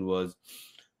discussion was,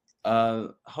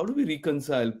 how do we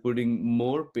reconcile putting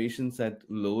more patients at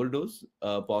lower dose,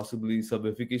 possibly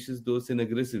sub-efficacious dose in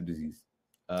aggressive disease?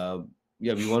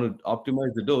 We want to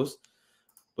optimize the dose,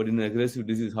 but in aggressive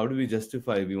disease, how do we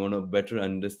justify we want to better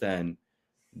understand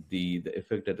the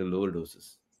effect at the lower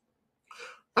doses?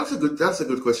 That's a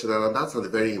good question, and that's a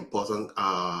very important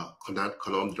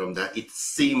conundrum that it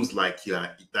seems like you're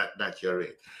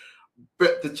in.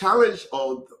 But the challenge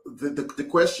or the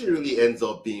question really ends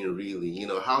up being really,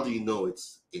 how do you know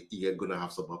you're going to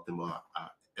have suboptimal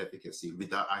efficacy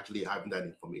without actually having that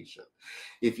information?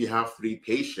 If you have 3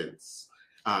 patients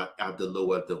at the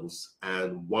lower dose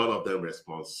and one of them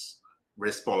responds,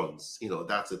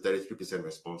 that's a 33%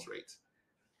 response rate.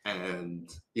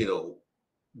 And,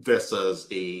 versus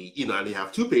and you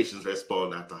have 2 patients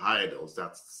respond at the higher dose,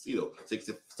 that's,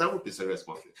 67%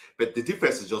 response rate. But the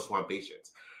difference is just 1 patient.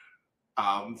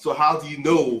 So how do you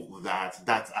know that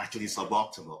that's actually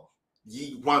suboptimal?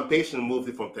 One patient moved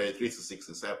it from 33 to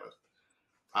 67.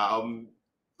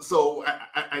 So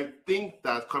I think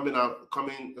that coming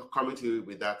to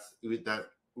with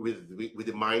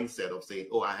the mindset of saying,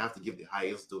 oh, I have to give the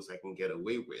highest dose I can get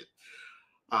away with.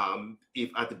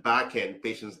 If at the back end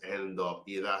patients end up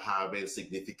either having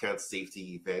significant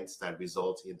safety events that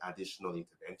result in additional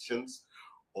interventions,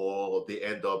 or they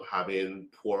end up having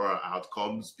poorer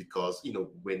outcomes because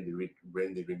when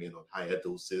they remain on higher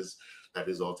doses that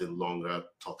result in longer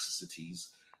toxicities,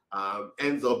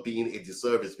 ends up being a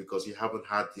disservice because you haven't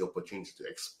had the opportunity to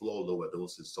explore lower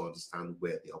doses to understand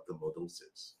where the optimal dose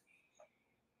is.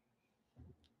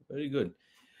 Very good.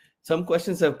 Some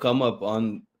questions have come up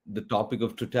on the topic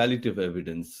of totality of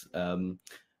evidence. One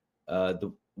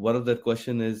of that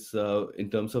question is in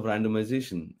terms of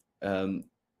randomization.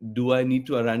 do I need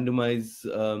to randomize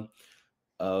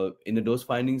in a dose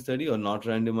finding study, or not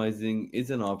randomizing is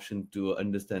an option to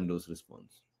understand dose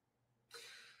response?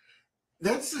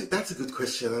 That's a good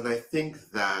question, and I think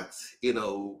that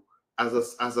as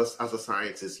a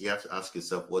scientist, you have to ask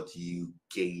yourself, what do you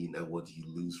gain and what do you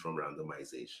lose from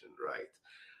randomization, right?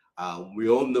 We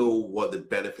all know what the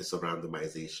benefits of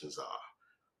randomizations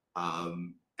are,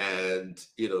 and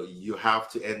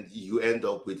you end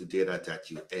up with the data that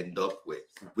you end up with,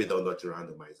 whether or not you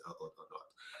randomize or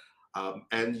not.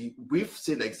 We've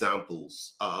seen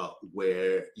examples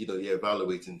where you're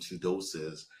evaluating two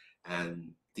doses,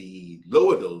 and the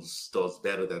lower dose does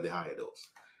better than the higher dose,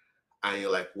 and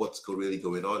you're like, what's really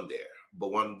going on there?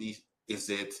 But one of these, is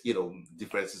it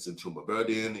differences in tumor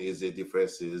burden? Is it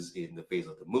differences in the phase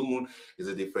of the moon? Is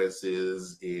it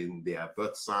differences in their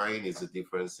birth sign? Is it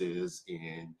differences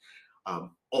in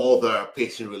other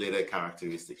patient-related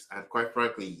characteristics? And quite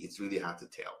frankly, it's really hard to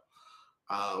tell.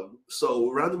 So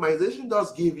randomization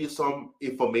does give you some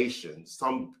information,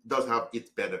 some does have its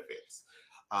benefits.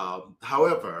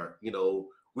 However,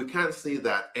 we can't say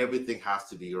that everything has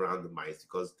to be randomized,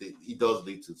 because it does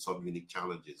lead to some unique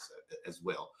challenges as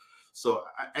well. So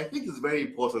I think it's very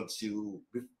important to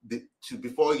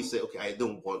before you say, okay, I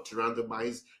don't want to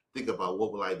randomize, think about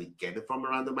what will I be getting from a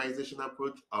randomization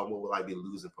approach, what will I be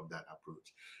losing from that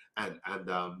approach, and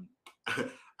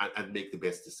and make the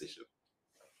best decision.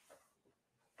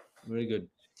 Very good.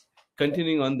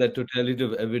 Continuing on that totality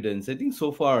of evidence, I think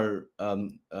so far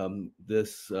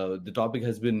this the topic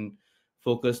has been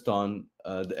focused on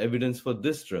the evidence for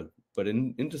this drug, but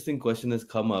an interesting question has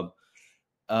come up.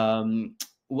 Um,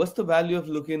 what's the value of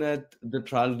looking at the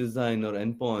trial design or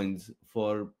endpoints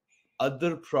for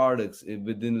other products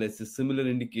within, let's say, similar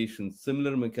indications,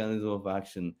 similar mechanism of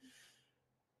action?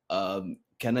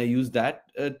 Can I use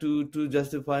that to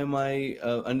justify my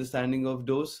understanding of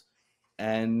dose?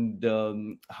 And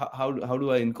how do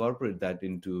I incorporate that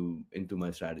into my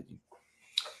strategy?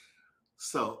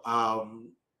 So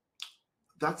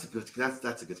that's a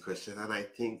good question, and I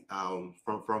think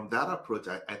from that approach,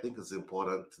 I think it's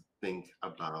important to think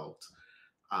about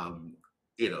um,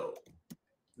 you know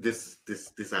this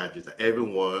idea that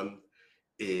everyone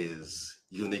is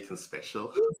unique and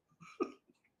special.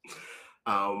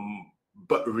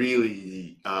 But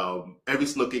really, every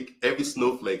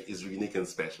snowflake is unique and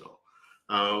special,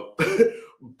 um,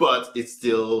 but it's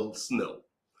still snow,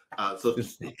 so to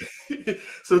speak.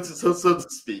 So to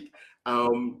speak.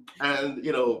 And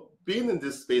being in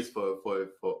this space for a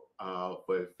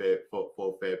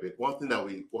fair bit, one thing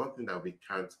that we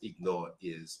can't ignore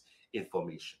is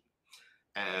information.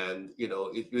 And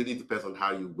it really depends on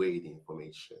how you weigh the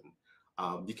information.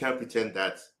 You can't pretend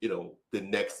that you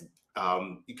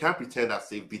can't pretend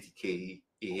as if BTK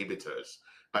inhibitors,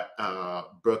 but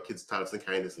Burkitt's tyrosine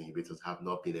kinase inhibitors have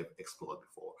not been explored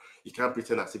before. You can't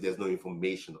pretend as if there's no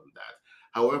information on that.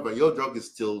 However, your drug is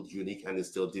still unique and is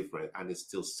still different and is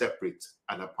still separate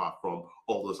and apart from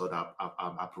all those other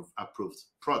approved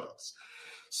products.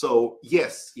 So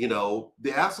yes,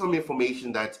 there are some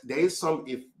information that there is some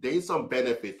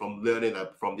benefit from learning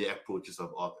from the approaches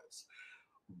of others,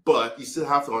 but you still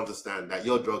have to understand that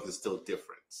your drug is still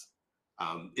different.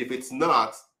 If it's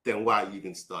not, then why are you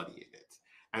even studying it?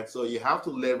 And so you have to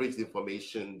leverage the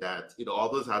information that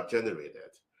others have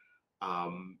generated.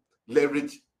 Um,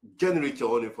 leverage Generate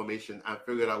your own information and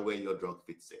figure out where your drug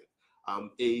fits in.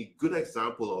 A good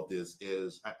example of this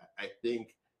is I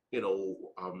think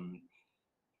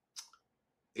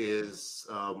is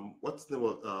what's the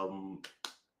name of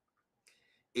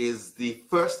is the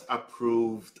first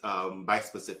approved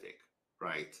bispecific,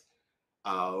 right?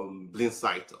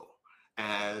 Blincyto.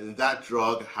 And that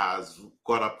drug has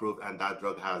got approved, and that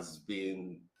drug has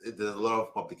been, there's a lot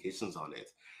of publications on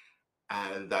it.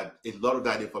 And that a lot of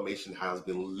that information has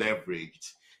been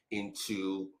leveraged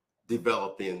into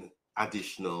developing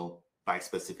additional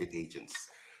bispecific agents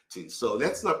too. So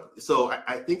let's not, so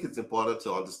I think it's important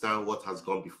to understand what has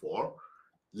gone before,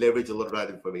 leverage a lot of that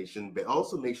information, but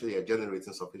also make sure you're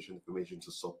generating sufficient information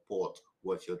to support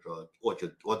what your drug, what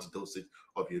the dosage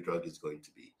of your drug is going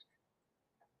to be.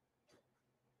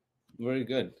 Very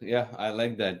good. Yeah, I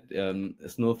like that.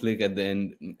 Snowflake at the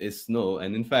end is snow,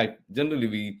 and in fact, generally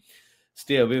we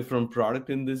stay away from product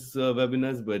in this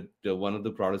webinars, but one of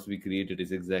the products we created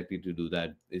is exactly to do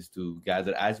that, is to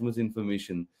gather as much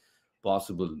information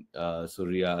possible. So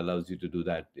RIA allows you to do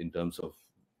that in terms of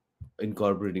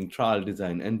incorporating trial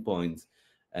design endpoints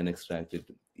and extract it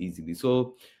easily.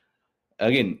 So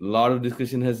again, a lot of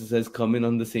discussion has come in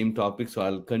on the same topic, so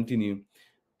I'll continue.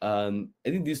 I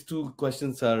think these two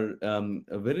questions are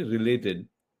very related.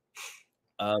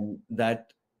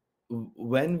 That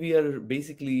when we are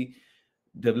basically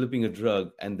developing a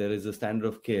drug and there is a standard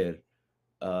of care,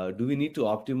 do we need to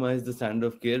optimize the standard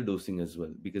of care dosing as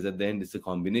well? Because at the end, it's a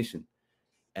combination.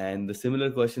 And the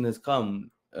similar question has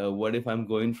come, what if I'm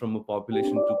going from a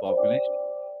population to population?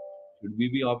 Should we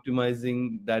be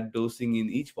optimizing that dosing in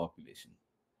each population?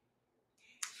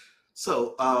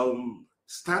 So,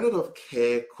 standard of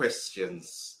care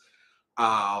questions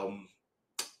um,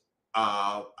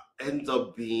 uh, end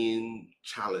up being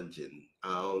challenging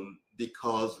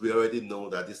because we already know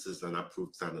that this is an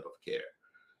approved standard of care.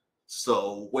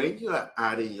 So, when you are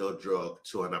adding your drug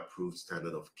to an approved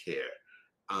standard of care,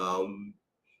 um,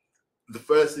 the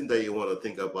first thing that you want to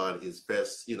think about is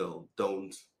first,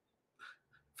 don't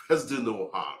first do no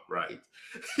harm, right?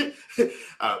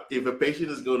 If a patient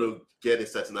is going to get a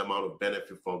certain amount of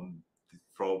benefit from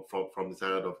the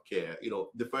standard of care,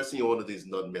 the first thing you want to do is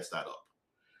not mess that up.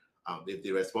 If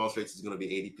the response rate is going to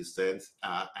be 80%,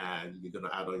 and you're going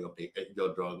to add on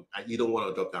your drug, and you don't want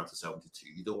to drop down to 72,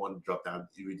 you don't want to drop down,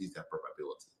 you reduce that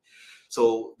probability.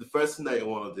 So the first thing that you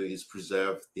want to do is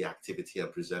preserve the activity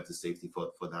and preserve the safety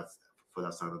for that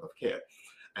standard of care.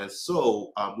 And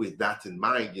so, with that in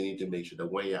mind, you need to make sure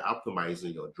that when you're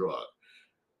optimizing your drug,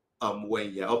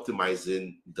 when you're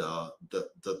optimizing the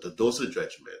dosage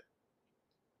regimen,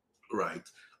 right?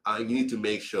 You need to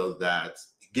make sure that,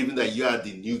 given that you are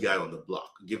the new guy on the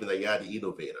block, given that you are the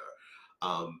innovator,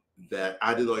 that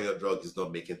adding on your drug is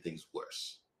not making things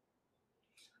worse.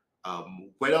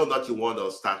 Whether or not you want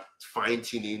to start fine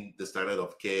tuning the standard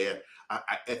of care,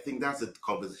 I think that's a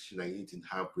conversation that you need to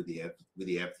have with the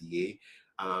FDA.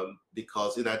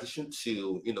 Because in addition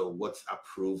to what's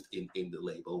approved in the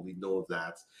label, we know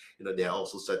that there are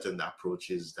also certain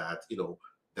approaches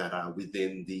that are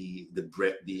within the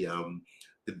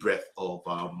breadth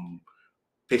of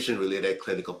patient-related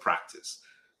clinical practice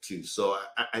too. So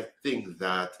I think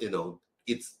that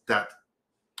it's that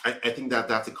I think that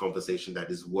that's a conversation that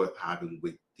is worth having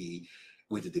with the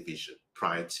division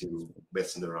prior to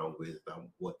messing around with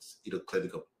what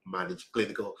clinical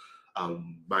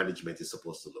management is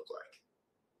supposed to look like.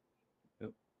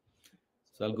 Yep.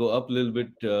 So I'll go up a little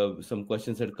bit. Some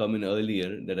questions had come in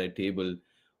earlier that I tabled.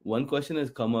 One question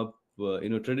has come up.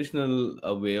 Traditional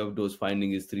way of dose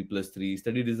finding is 3+3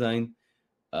 study design.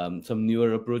 Some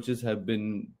newer approaches have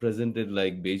been presented,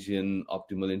 like Bayesian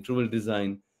optimal interval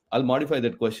design. I'll modify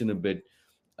that question a bit.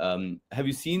 Have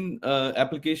you seen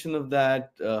application of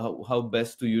that? How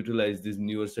best to utilize these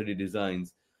newer study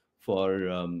designs for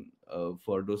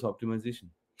dose optimization?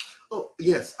 Oh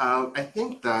yes, I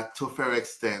think that to a fair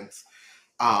extent,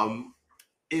 um,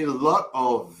 a lot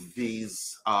of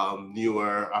these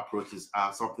newer approaches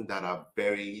are something that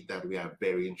we are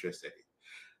very interested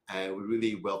in, and we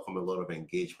really welcome a lot of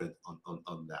engagement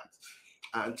on that.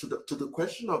 And to the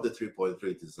question of the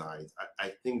 3.3 designs,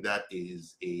 I think that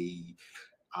is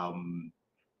um,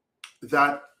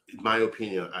 that, in my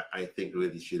opinion, I think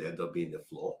really should end up being the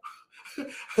floor.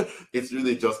 It's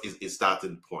really just a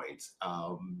starting point,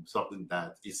 something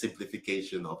that is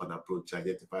simplification of an approach to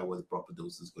identify what the proper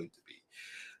dose is going to be.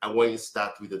 And when you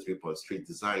start with the 3.3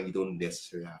 design, you don't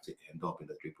necessarily have to end up in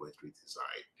the 3.3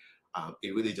 design.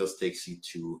 It really just takes you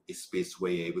to a space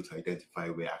where you're able to identify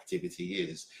where activity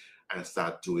is and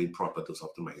start doing proper dose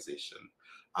optimization.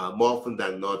 More often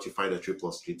than not, you find a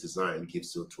 3+3 design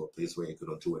gives you to a place where you're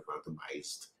going to do a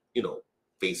randomized,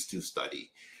 phase 2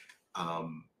 study.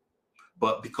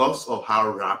 But because of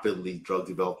how rapidly drug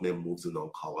development moves in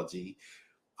oncology,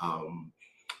 um,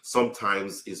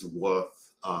 sometimes it's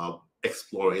worth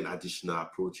exploring additional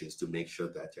approaches to make sure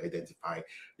that you identify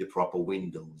the proper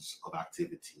windows of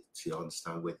activity to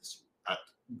understand where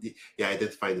you're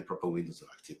identifying the proper windows of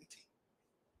activity.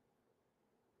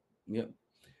 Yeah.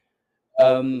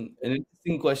 An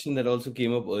interesting question that also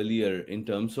came up earlier in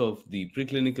terms of the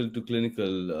preclinical to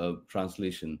clinical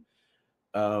translation.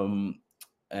 And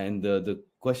the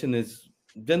question is,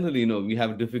 generally, we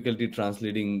have difficulty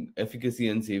translating efficacy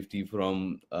and safety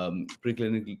from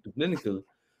preclinical to clinical.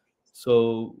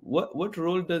 So, what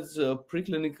role does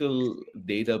preclinical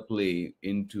data play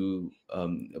into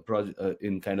a project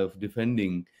in kind of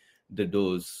defending the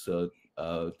dose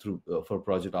through for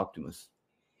Project Optimus?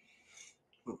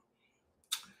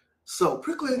 So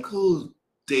preclinical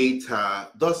data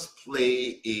does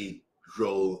play a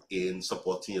role in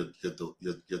supporting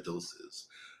your doses.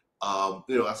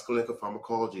 As clinical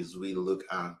pharmacologists, we look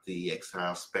at the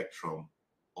entire spectrum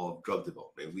of drug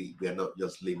development. We are not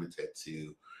just limited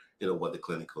to, what the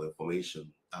clinical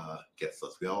information gets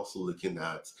us. We're also looking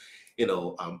at,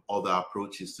 other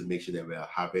approaches to make sure that we are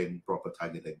having proper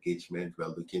target engagement.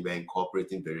 We're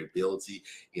incorporating variability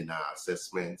in our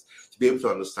assessments to be able to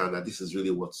understand that this is really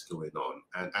what's going on.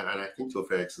 And I think to a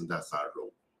fair extent, that's our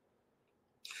role.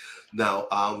 Now,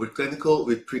 with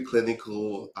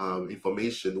preclinical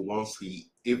information,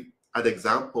 if an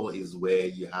example is where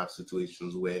you have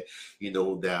situations where,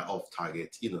 they're off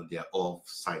target, they're off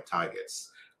site targets.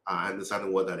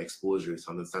 Understanding what that exposure is,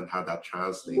 understand how that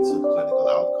translates to clinical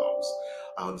outcomes,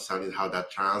 understanding how that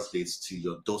translates to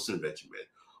your dosing regimen,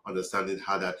 understanding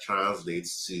how that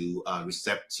translates to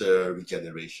receptor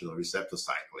regeneration or receptor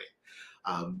cycling.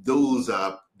 Those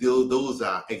are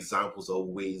examples of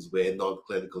ways where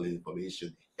non-clinical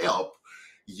information help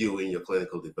you in your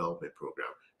clinical development program.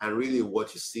 And really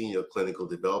what you see in your clinical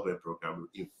development program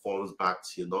informs back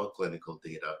to your non-clinical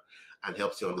data and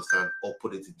helps you understand or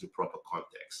put it into proper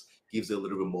context. Gives you a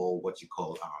little bit more what you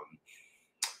call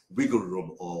wiggle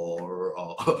room or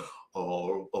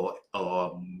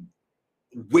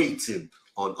weighting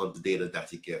on the data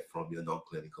that you get from your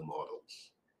non-clinical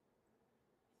models.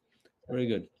 Very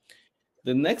good.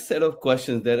 The next set of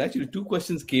questions, there are actually two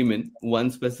questions came in.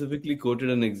 One specifically quoted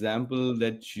an example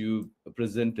that you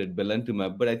presented,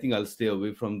 belantamab, but I think I'll stay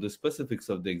away from the specifics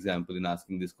of the example in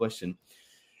asking this question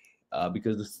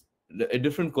because a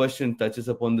different question touches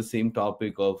upon the same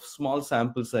topic of small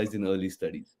sample size in early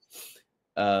studies.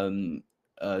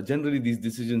 Generally, these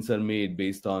decisions are made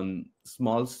based on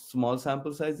small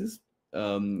sample sizes.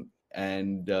 And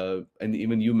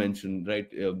even you mentioned,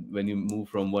 right, when you move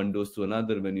from one dose to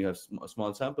another, when you have a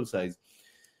small sample size,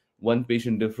 one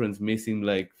patient difference may seem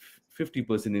like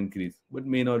 50% increase, but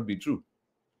may not be true.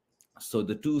 So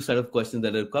the two set of questions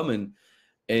that are common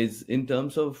is in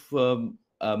terms of,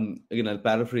 again, I'll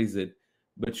paraphrase it,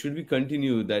 but should we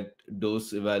continue that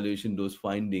dose evaluation, dose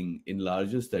finding in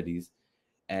larger studies?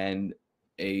 And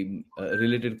a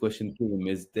related question to him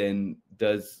is then,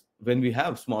 when we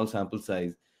have small sample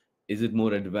size, is it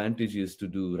more advantageous to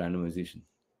do randomization?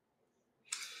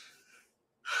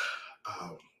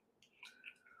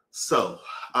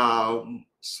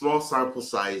 Small sample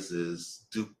sizes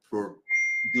do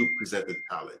present a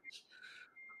challenge.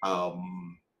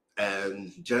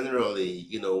 And generally,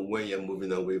 when you're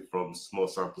moving away from small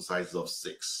sample sizes of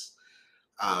 6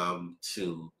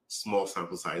 to small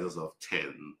sample sizes of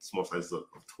 10, small sizes of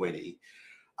 20,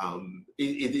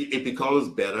 it becomes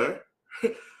better.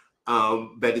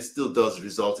 But it still does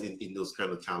result in those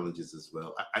kind of challenges as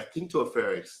well. I think to a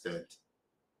fair extent,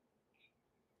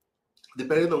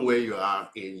 depending on where you are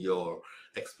in your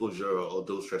exposure or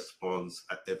dose response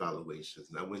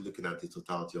evaluations, and we're looking at the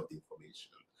totality of the information,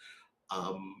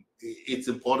 it's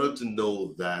important to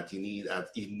know that you need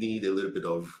a little bit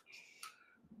of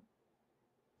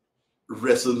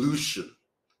resolution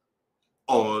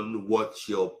on what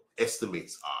your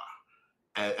estimates are.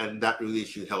 And that really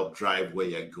should help drive where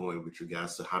you're going with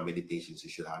regards to how many patients you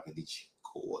should have in each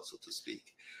cohort, so to speak.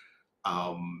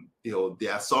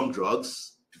 There are some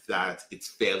drugs that it's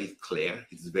fairly clear,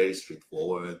 it's very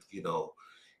straightforward. You're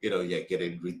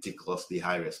getting ridiculously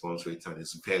high response rates and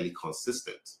it's fairly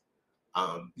consistent.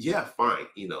 Yeah, fine.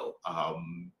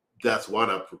 That's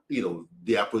one.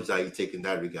 The approach that you take in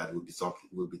that regard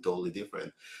will be totally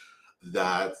different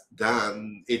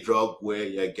than a drug where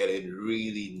you're getting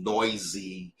really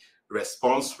noisy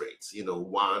response rates.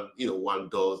 One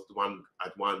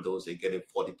dose you're getting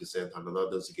 40%, and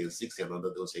another dose you're getting 60,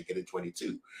 another dose you're getting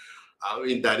 22.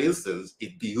 In that instance,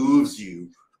 it behooves you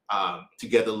to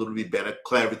get a little bit better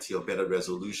clarity or better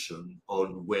resolution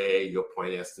on where your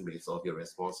point estimates of your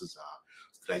responses are,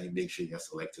 so that you make sure you're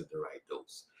selecting the right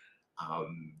dose.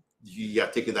 You're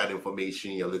taking that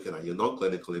information, you're looking at your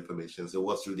non-clinical information. So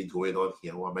what's really going on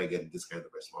here? Why am I getting this kind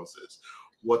of responses?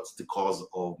 What's the cause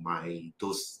of my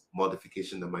dose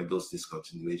modification and my dose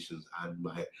discontinuations and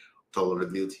my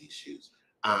tolerability issues?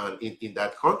 And in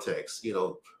that context,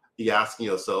 you're asking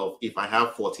yourself, if I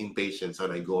have 14 patients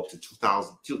and I go up to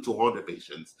 200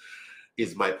 patients,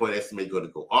 is my point estimate going to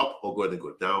go up or going to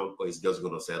go down, or is it just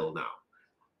going to settle down?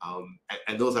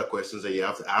 And those are questions that you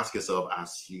have to ask yourself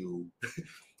as you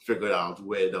figure out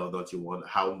whether or not you want,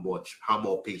 how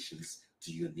more patients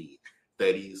do you need?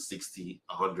 30, 60,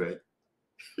 100?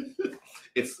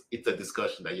 It's a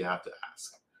discussion that you have to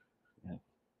ask. Yeah,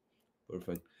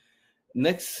 perfect.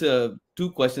 Next two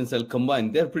questions I'll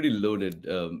combine. They're pretty loaded,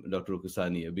 Dr.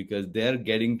 Okusanya, because they're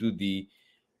getting to the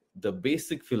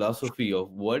basic philosophy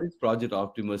of what is Project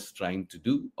Optimus trying to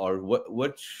do, or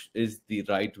what is the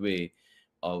right way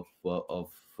of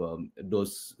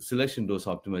dose selection, dose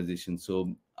optimization.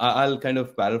 So I'll kind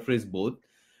of paraphrase both.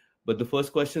 But the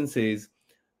first question says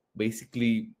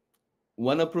basically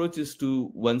one approach is to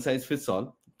one size fits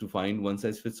all, to find one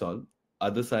size fits all.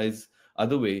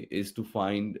 Other way is to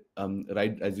find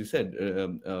right, as you said,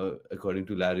 according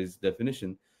to Larry's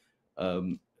definition,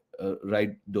 um,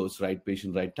 right dose, right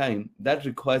patient, right time. That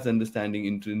requires understanding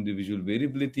inter-individual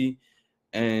variability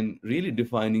and really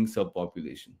defining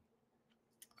subpopulation.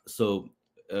 So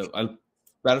I'll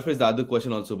paraphrase the other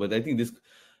question also, but I think this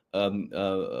um,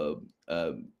 uh,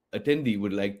 uh, attendee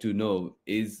would like to know,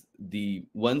 is the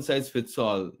one size fits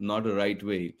all not a right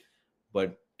way,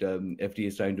 but FDA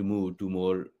is trying to move to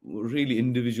more really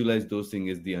individualized dosing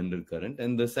is the undercurrent.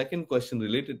 And the second question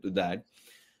related to that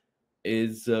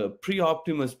is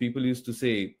pre-Optimus, people used to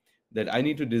say that I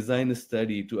need to design a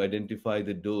study to identify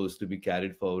the dose to be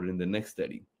carried forward in the next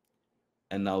study.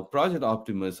 And now Project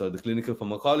Optimus, or the clinical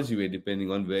pharmacology way,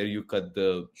 depending on where you cut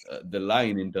the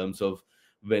line in terms of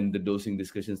when the dosing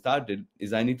discussion started,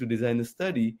 is I need to design a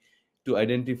study to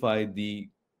identify the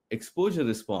exposure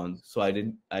response, so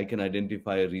I can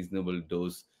identify a reasonable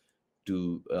dose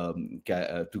to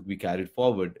be carried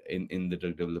forward in the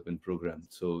drug development program.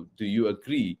 So do you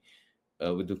agree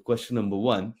with the question number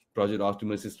one? Project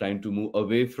Optimus is trying to move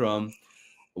away from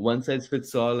one size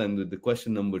fits all, and with the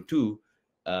question number two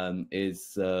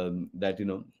is that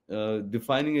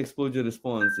defining exposure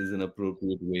response is an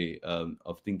appropriate way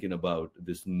of thinking about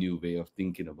this new way of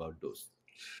thinking about dose.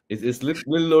 It's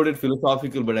little loaded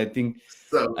philosophical, but I think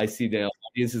So I see the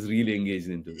audience is really engaged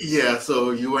into this. yeah,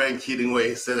 so you weren't kidding when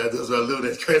you said that those were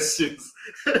loaded questions.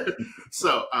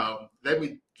 So let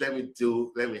me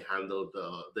handle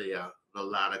the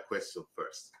latter question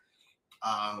first.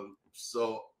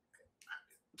 So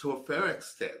to a fair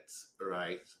extent,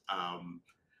 right?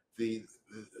 The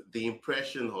the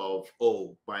impression of,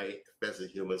 oh, my first in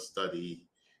human study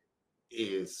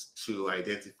is to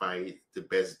identify the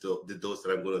dose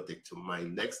that I'm going to take to my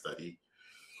next study.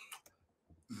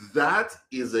 That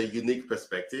is a unique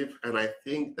perspective, and I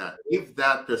think that if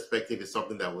that perspective is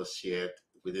something that was shared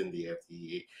within the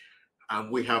FDA,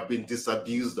 we have been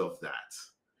disabused of that,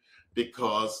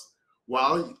 because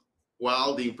while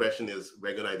while the impression is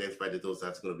we're going to identify the dose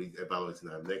that's going to be evaluated in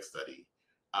our next study,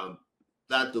 um,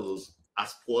 that dose,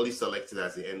 as poorly selected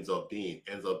as it ends up being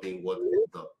what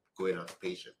ends up going out to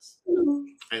patients,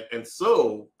 and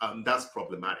so that's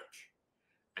problematic.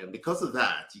 And because of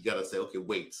that, you got to say, okay,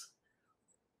 wait,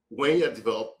 when you're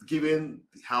developed, given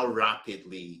how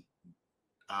rapidly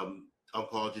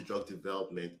oncology drug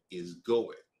development is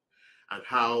going, and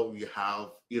how you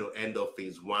have end of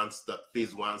phase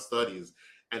one studies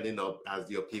ending up as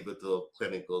your pivotal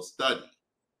clinical study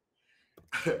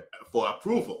for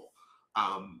approval,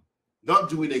 um, not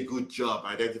doing a good job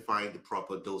identifying the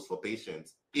proper dose for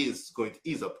patients is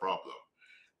a problem,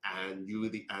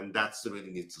 and that's really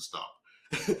needs to stop.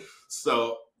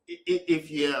 So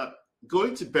if you're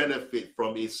going to benefit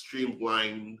from a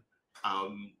streamlined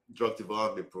drug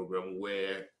development program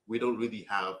where we don't really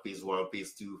have phase one,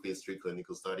 phase two, phase three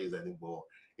clinical studies anymore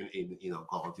in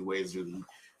oncology, where it's really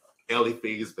early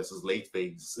phase versus late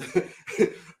phase,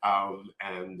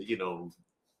 and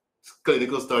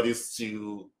clinical studies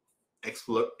to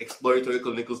exploratory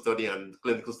clinical study and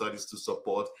clinical studies to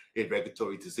support a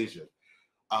regulatory decision.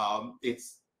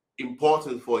 It's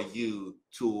important for you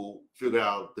to figure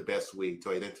out the best way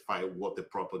to identify what the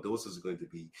proper dose is going to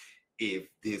be if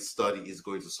this study is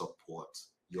going to support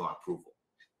your approval.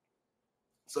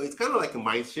 So it's kind of like a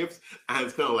mind shift, and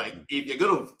it's kind of like if you're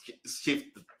going to shift,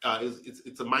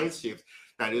 it's a mind shift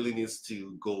that really needs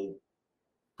to go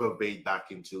pervade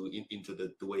back into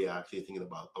the way you're actually thinking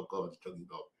about oncology drug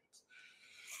development.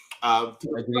 To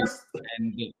the Agree. first,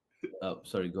 And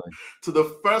sorry, go ahead. to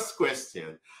the first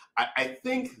question, I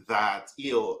think that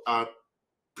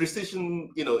precision,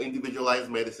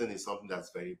 individualized medicine is something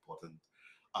that's very important,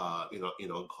 in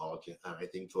oncology, and I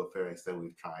think to a fair extent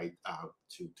we've tried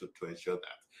to ensure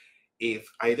that if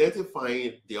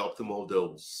identifying the optimal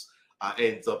dose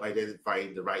ends up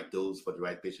identifying the right dose for the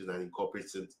right patient and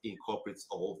incorporates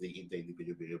all of the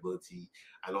individual variability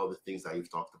and all the things that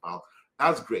you've talked about,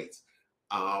 that's great.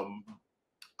 Um,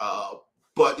 uh,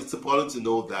 but it's important to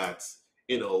know that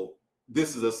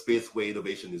this is a space where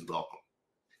innovation is welcome,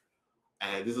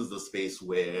 and this is the space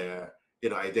where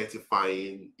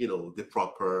identifying the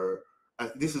proper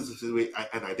this is the way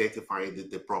and identifying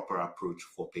the proper approach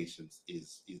for patients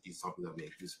is something that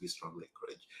we strongly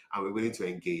encourage, and we're willing to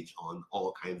engage on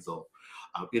all kinds of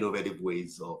innovative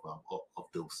ways of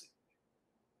dosing.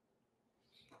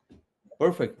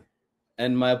 Perfect.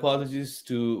 And my apologies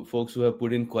to folks who have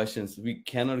put in questions. We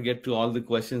cannot get to all the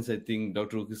questions. I think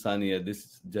Dr. Okisania,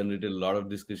 this generated a lot of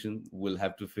discussion. We'll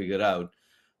have to figure out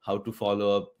how to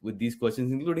follow up with these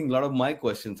questions, including a lot of my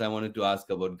questions. I wanted to ask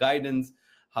about guidance.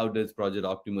 How does Project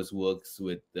Optimus works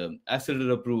with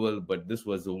accelerated approval? But this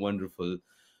was a wonderful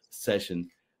session,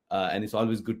 and it's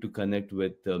always good to connect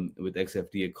with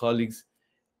ex-FDA colleagues.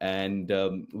 And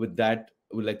with that,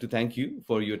 I would like to thank you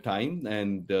for your time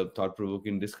and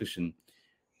thought-provoking discussion.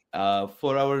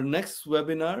 For our next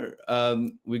webinar,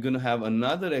 we're going to have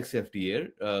another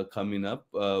ex-FDA coming up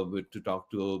to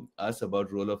talk to us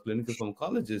about role of clinical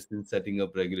pharmacologists in setting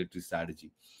up regulatory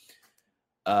strategy.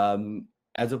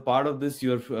 As a part of this,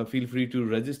 you feel free to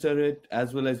register it,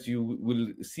 as well as you will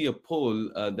see a poll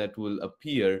that will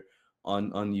appear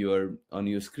on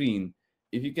your screen.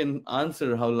 If you can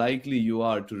answer how likely you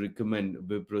are to recommend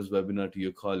Wipro's webinar to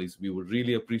your colleagues, we would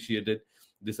really appreciate it.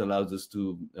 This allows us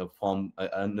to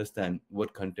understand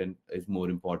what content is more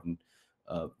important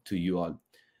to you all.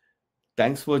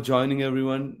 Thanks for joining,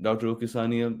 everyone. Dr.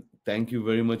 Okisania, thank you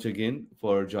very much again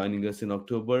for joining us in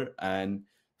October, and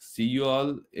see you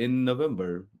all in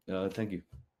November. Thank you.